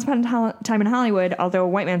 loved. Once Upon a Time in Hollywood, although a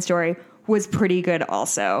white man story, was pretty good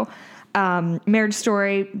also. Marriage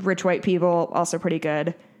Story, rich white people, also pretty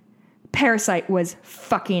good. Parasite was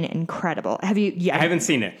fucking incredible. Have you? Yeah, I haven't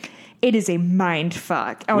seen it. It is a mind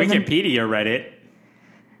fuck. Oh, Wikipedia read it.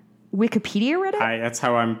 Wikipedia read it? That's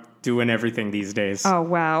how I'm doing everything these days. Oh,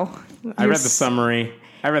 wow. I read the summary.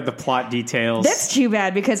 I read the plot details. That's too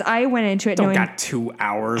bad because I went into it knowing... got 2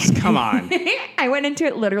 hours. Come on. I went into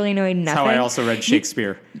it literally knowing nothing. That's how I also read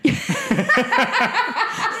Shakespeare. You're the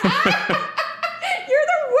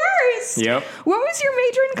worst. Yep. What was your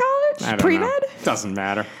major in college? I don't Pre-med? know. Doesn't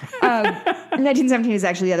matter. 1917 is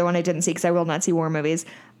actually the other one I didn't see because I will not see war movies.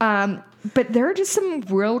 But there are just some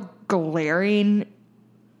real glaring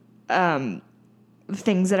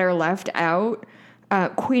things that are left out.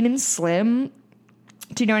 Queen and Slim.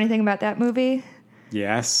 Do you know anything about that movie?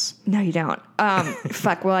 Yes. No, you don't.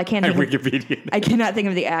 Fuck. Well, I can't. Wikipedia. I cannot think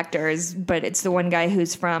of the actors, but it's the one guy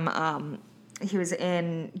who's from. He was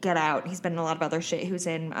in Get Out. He's been in a lot of other shit. He was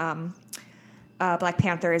in Black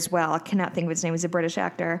Panther as well. I cannot think of his name. He's a British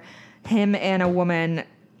actor. Him and a woman.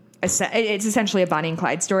 It's essentially a Bonnie and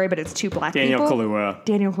Clyde story, but it's 2 black people.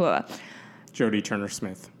 Daniel Kaluuya. Jodie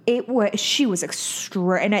Turner-Smith. She was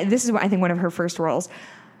extraordinary. And this is, I think, one of her first roles.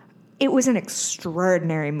 It was an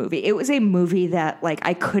extraordinary movie. It was a movie that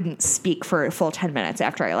I couldn't speak for a full 10 minutes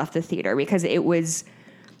after I left the theater because it was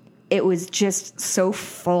just so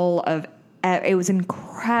full of, it was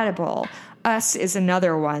incredible. Us is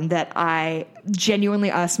another one that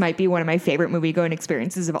Us might be one of my favorite movie going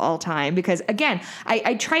experiences of all time because, again,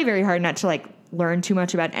 I try very hard not to learn too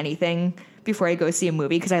much about anything before I go see a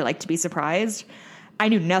movie because I like to be surprised. I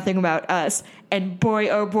knew nothing about Us, and boy,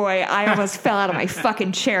 oh boy, I almost fell out of my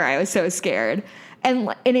fucking chair. I was so scared.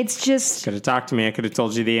 And it's just... Could have talked to me. I could have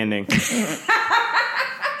told you the ending.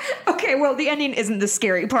 Okay, well, the ending isn't the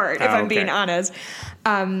scary part, if I'm being honest.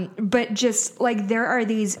 But just, there are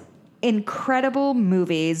these incredible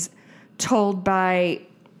movies told by...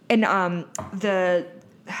 And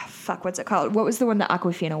what's it called? What was the one that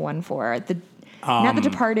Awkwafina won for? Not The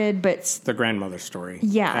Departed, but... The grandmother story.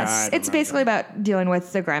 Yes. It's basically about dealing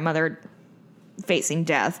with the grandmother facing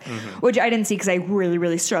death, which I didn't see because I really,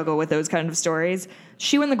 really struggle with those kind of stories.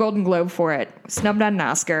 She won the Golden Globe for it, snubbed on an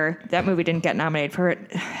Oscar. That movie didn't get nominated for it.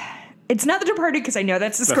 It's not The Departed because I know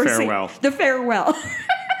that's the Scorsese. Farewell. The Farewell.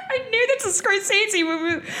 I knew that's a Scorsese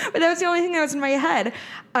movie, but that was the only thing that was in my head.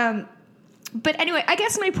 But anyway, I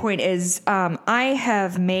guess my point is I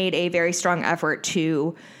have made a very strong effort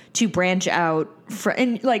to branch out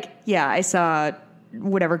I saw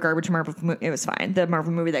whatever garbage Marvel movie, it was fine. The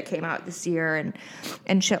Marvel movie that came out this year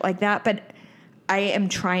and shit like that. But I am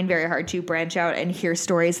trying very hard to branch out and hear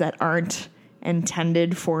stories that aren't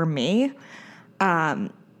intended for me.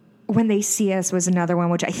 When They See Us was another one,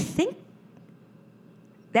 which I think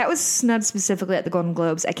That was snubbed specifically at the Golden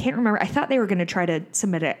Globes. I can't remember. I thought they were going to try to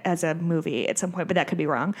submit it as a movie at some point, but that could be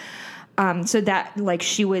wrong. So that like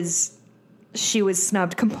she was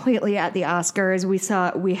snubbed completely at the Oscars.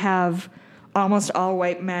 We have almost all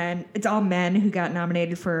white men. It's all men who got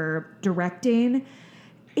nominated for directing.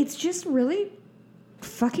 It's just really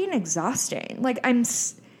fucking exhausting. Like and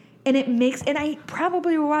I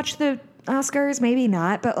probably will watch the Oscars, maybe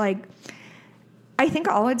not, but like I think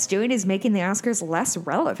all it's doing is making the Oscars less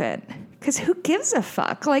relevant. Because who gives a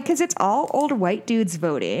fuck? Like, because it's all old white dudes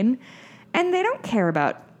voting, and they don't care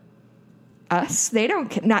about us. They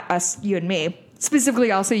don't, not us, you and me.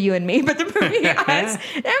 Specifically also you and me, but the movie Us.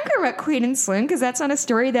 They don't care about Queen and Slim, because that's not a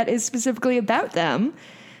story that is specifically about them.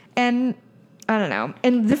 And, I don't know.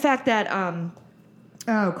 And the fact that,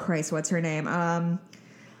 oh Christ, what's her name?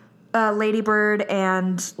 Lady Bird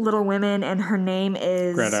and Little Women, and her name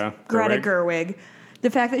is Greta Gerwig. The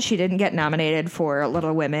fact that she didn't get nominated for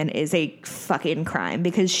Little Women is a fucking crime,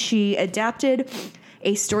 because she adapted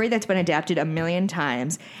a story that's been adapted a million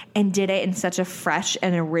times and did it in such a fresh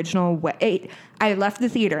and original way. I left the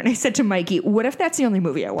theater and I said to Mikey, what if that's the only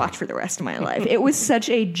movie I watch for the rest of my life? It was such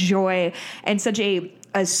a joy and such a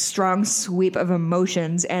strong sweep of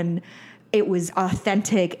emotions, and it was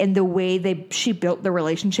authentic, and the way she built the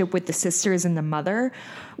relationship with the sisters and the mother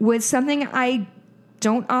was something I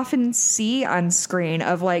don't often see on screen,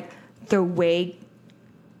 of like the way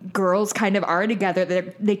girls kind of are together.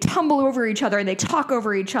 They tumble over each other and they talk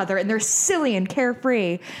over each other, and they're silly and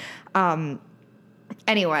carefree.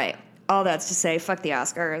 Anyway, all that's to say, fuck the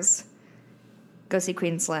Oscars. Go see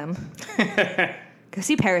Queen Slim. Go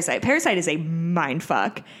see Parasite. Parasite is a mind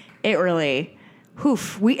fuck. It really...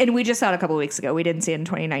 We just saw it a couple weeks ago. We didn't see it in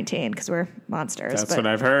 2019 because we're monsters. That's what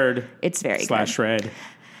I've heard. It's very / red.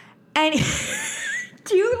 And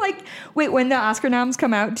do you wait, when the Oscar noms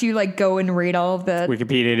come out, do you go and read all of the...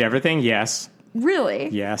 Wikipedia everything? Yes. Really?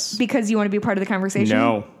 Yes. Because you want to be part of the conversation?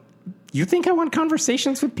 No. You think I want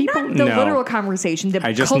conversations with people? Not the literal conversation, the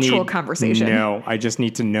cultural conversation. No, I just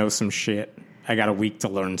need to know some shit. I got a week to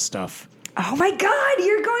learn stuff. Oh my God,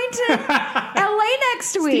 you're going to LA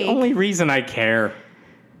next week. The only reason I care.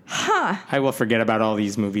 Huh. I will forget about all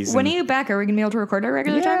these movies. When are you back? Are we going to be able to record at a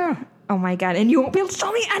regular time? Oh my God. And you won't be able to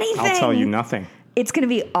tell me anything. I'll tell you nothing. It's going to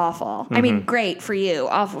be awful. I mean, great for you,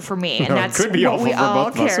 awful for me. And that's it could be what awful we for all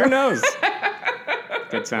both of us. care. Who knows?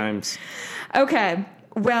 Good times. Okay.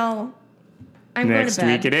 Well, I'm going to bed.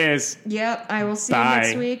 Next week it is. Yep. I will see Bye. you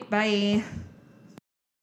next week. Bye.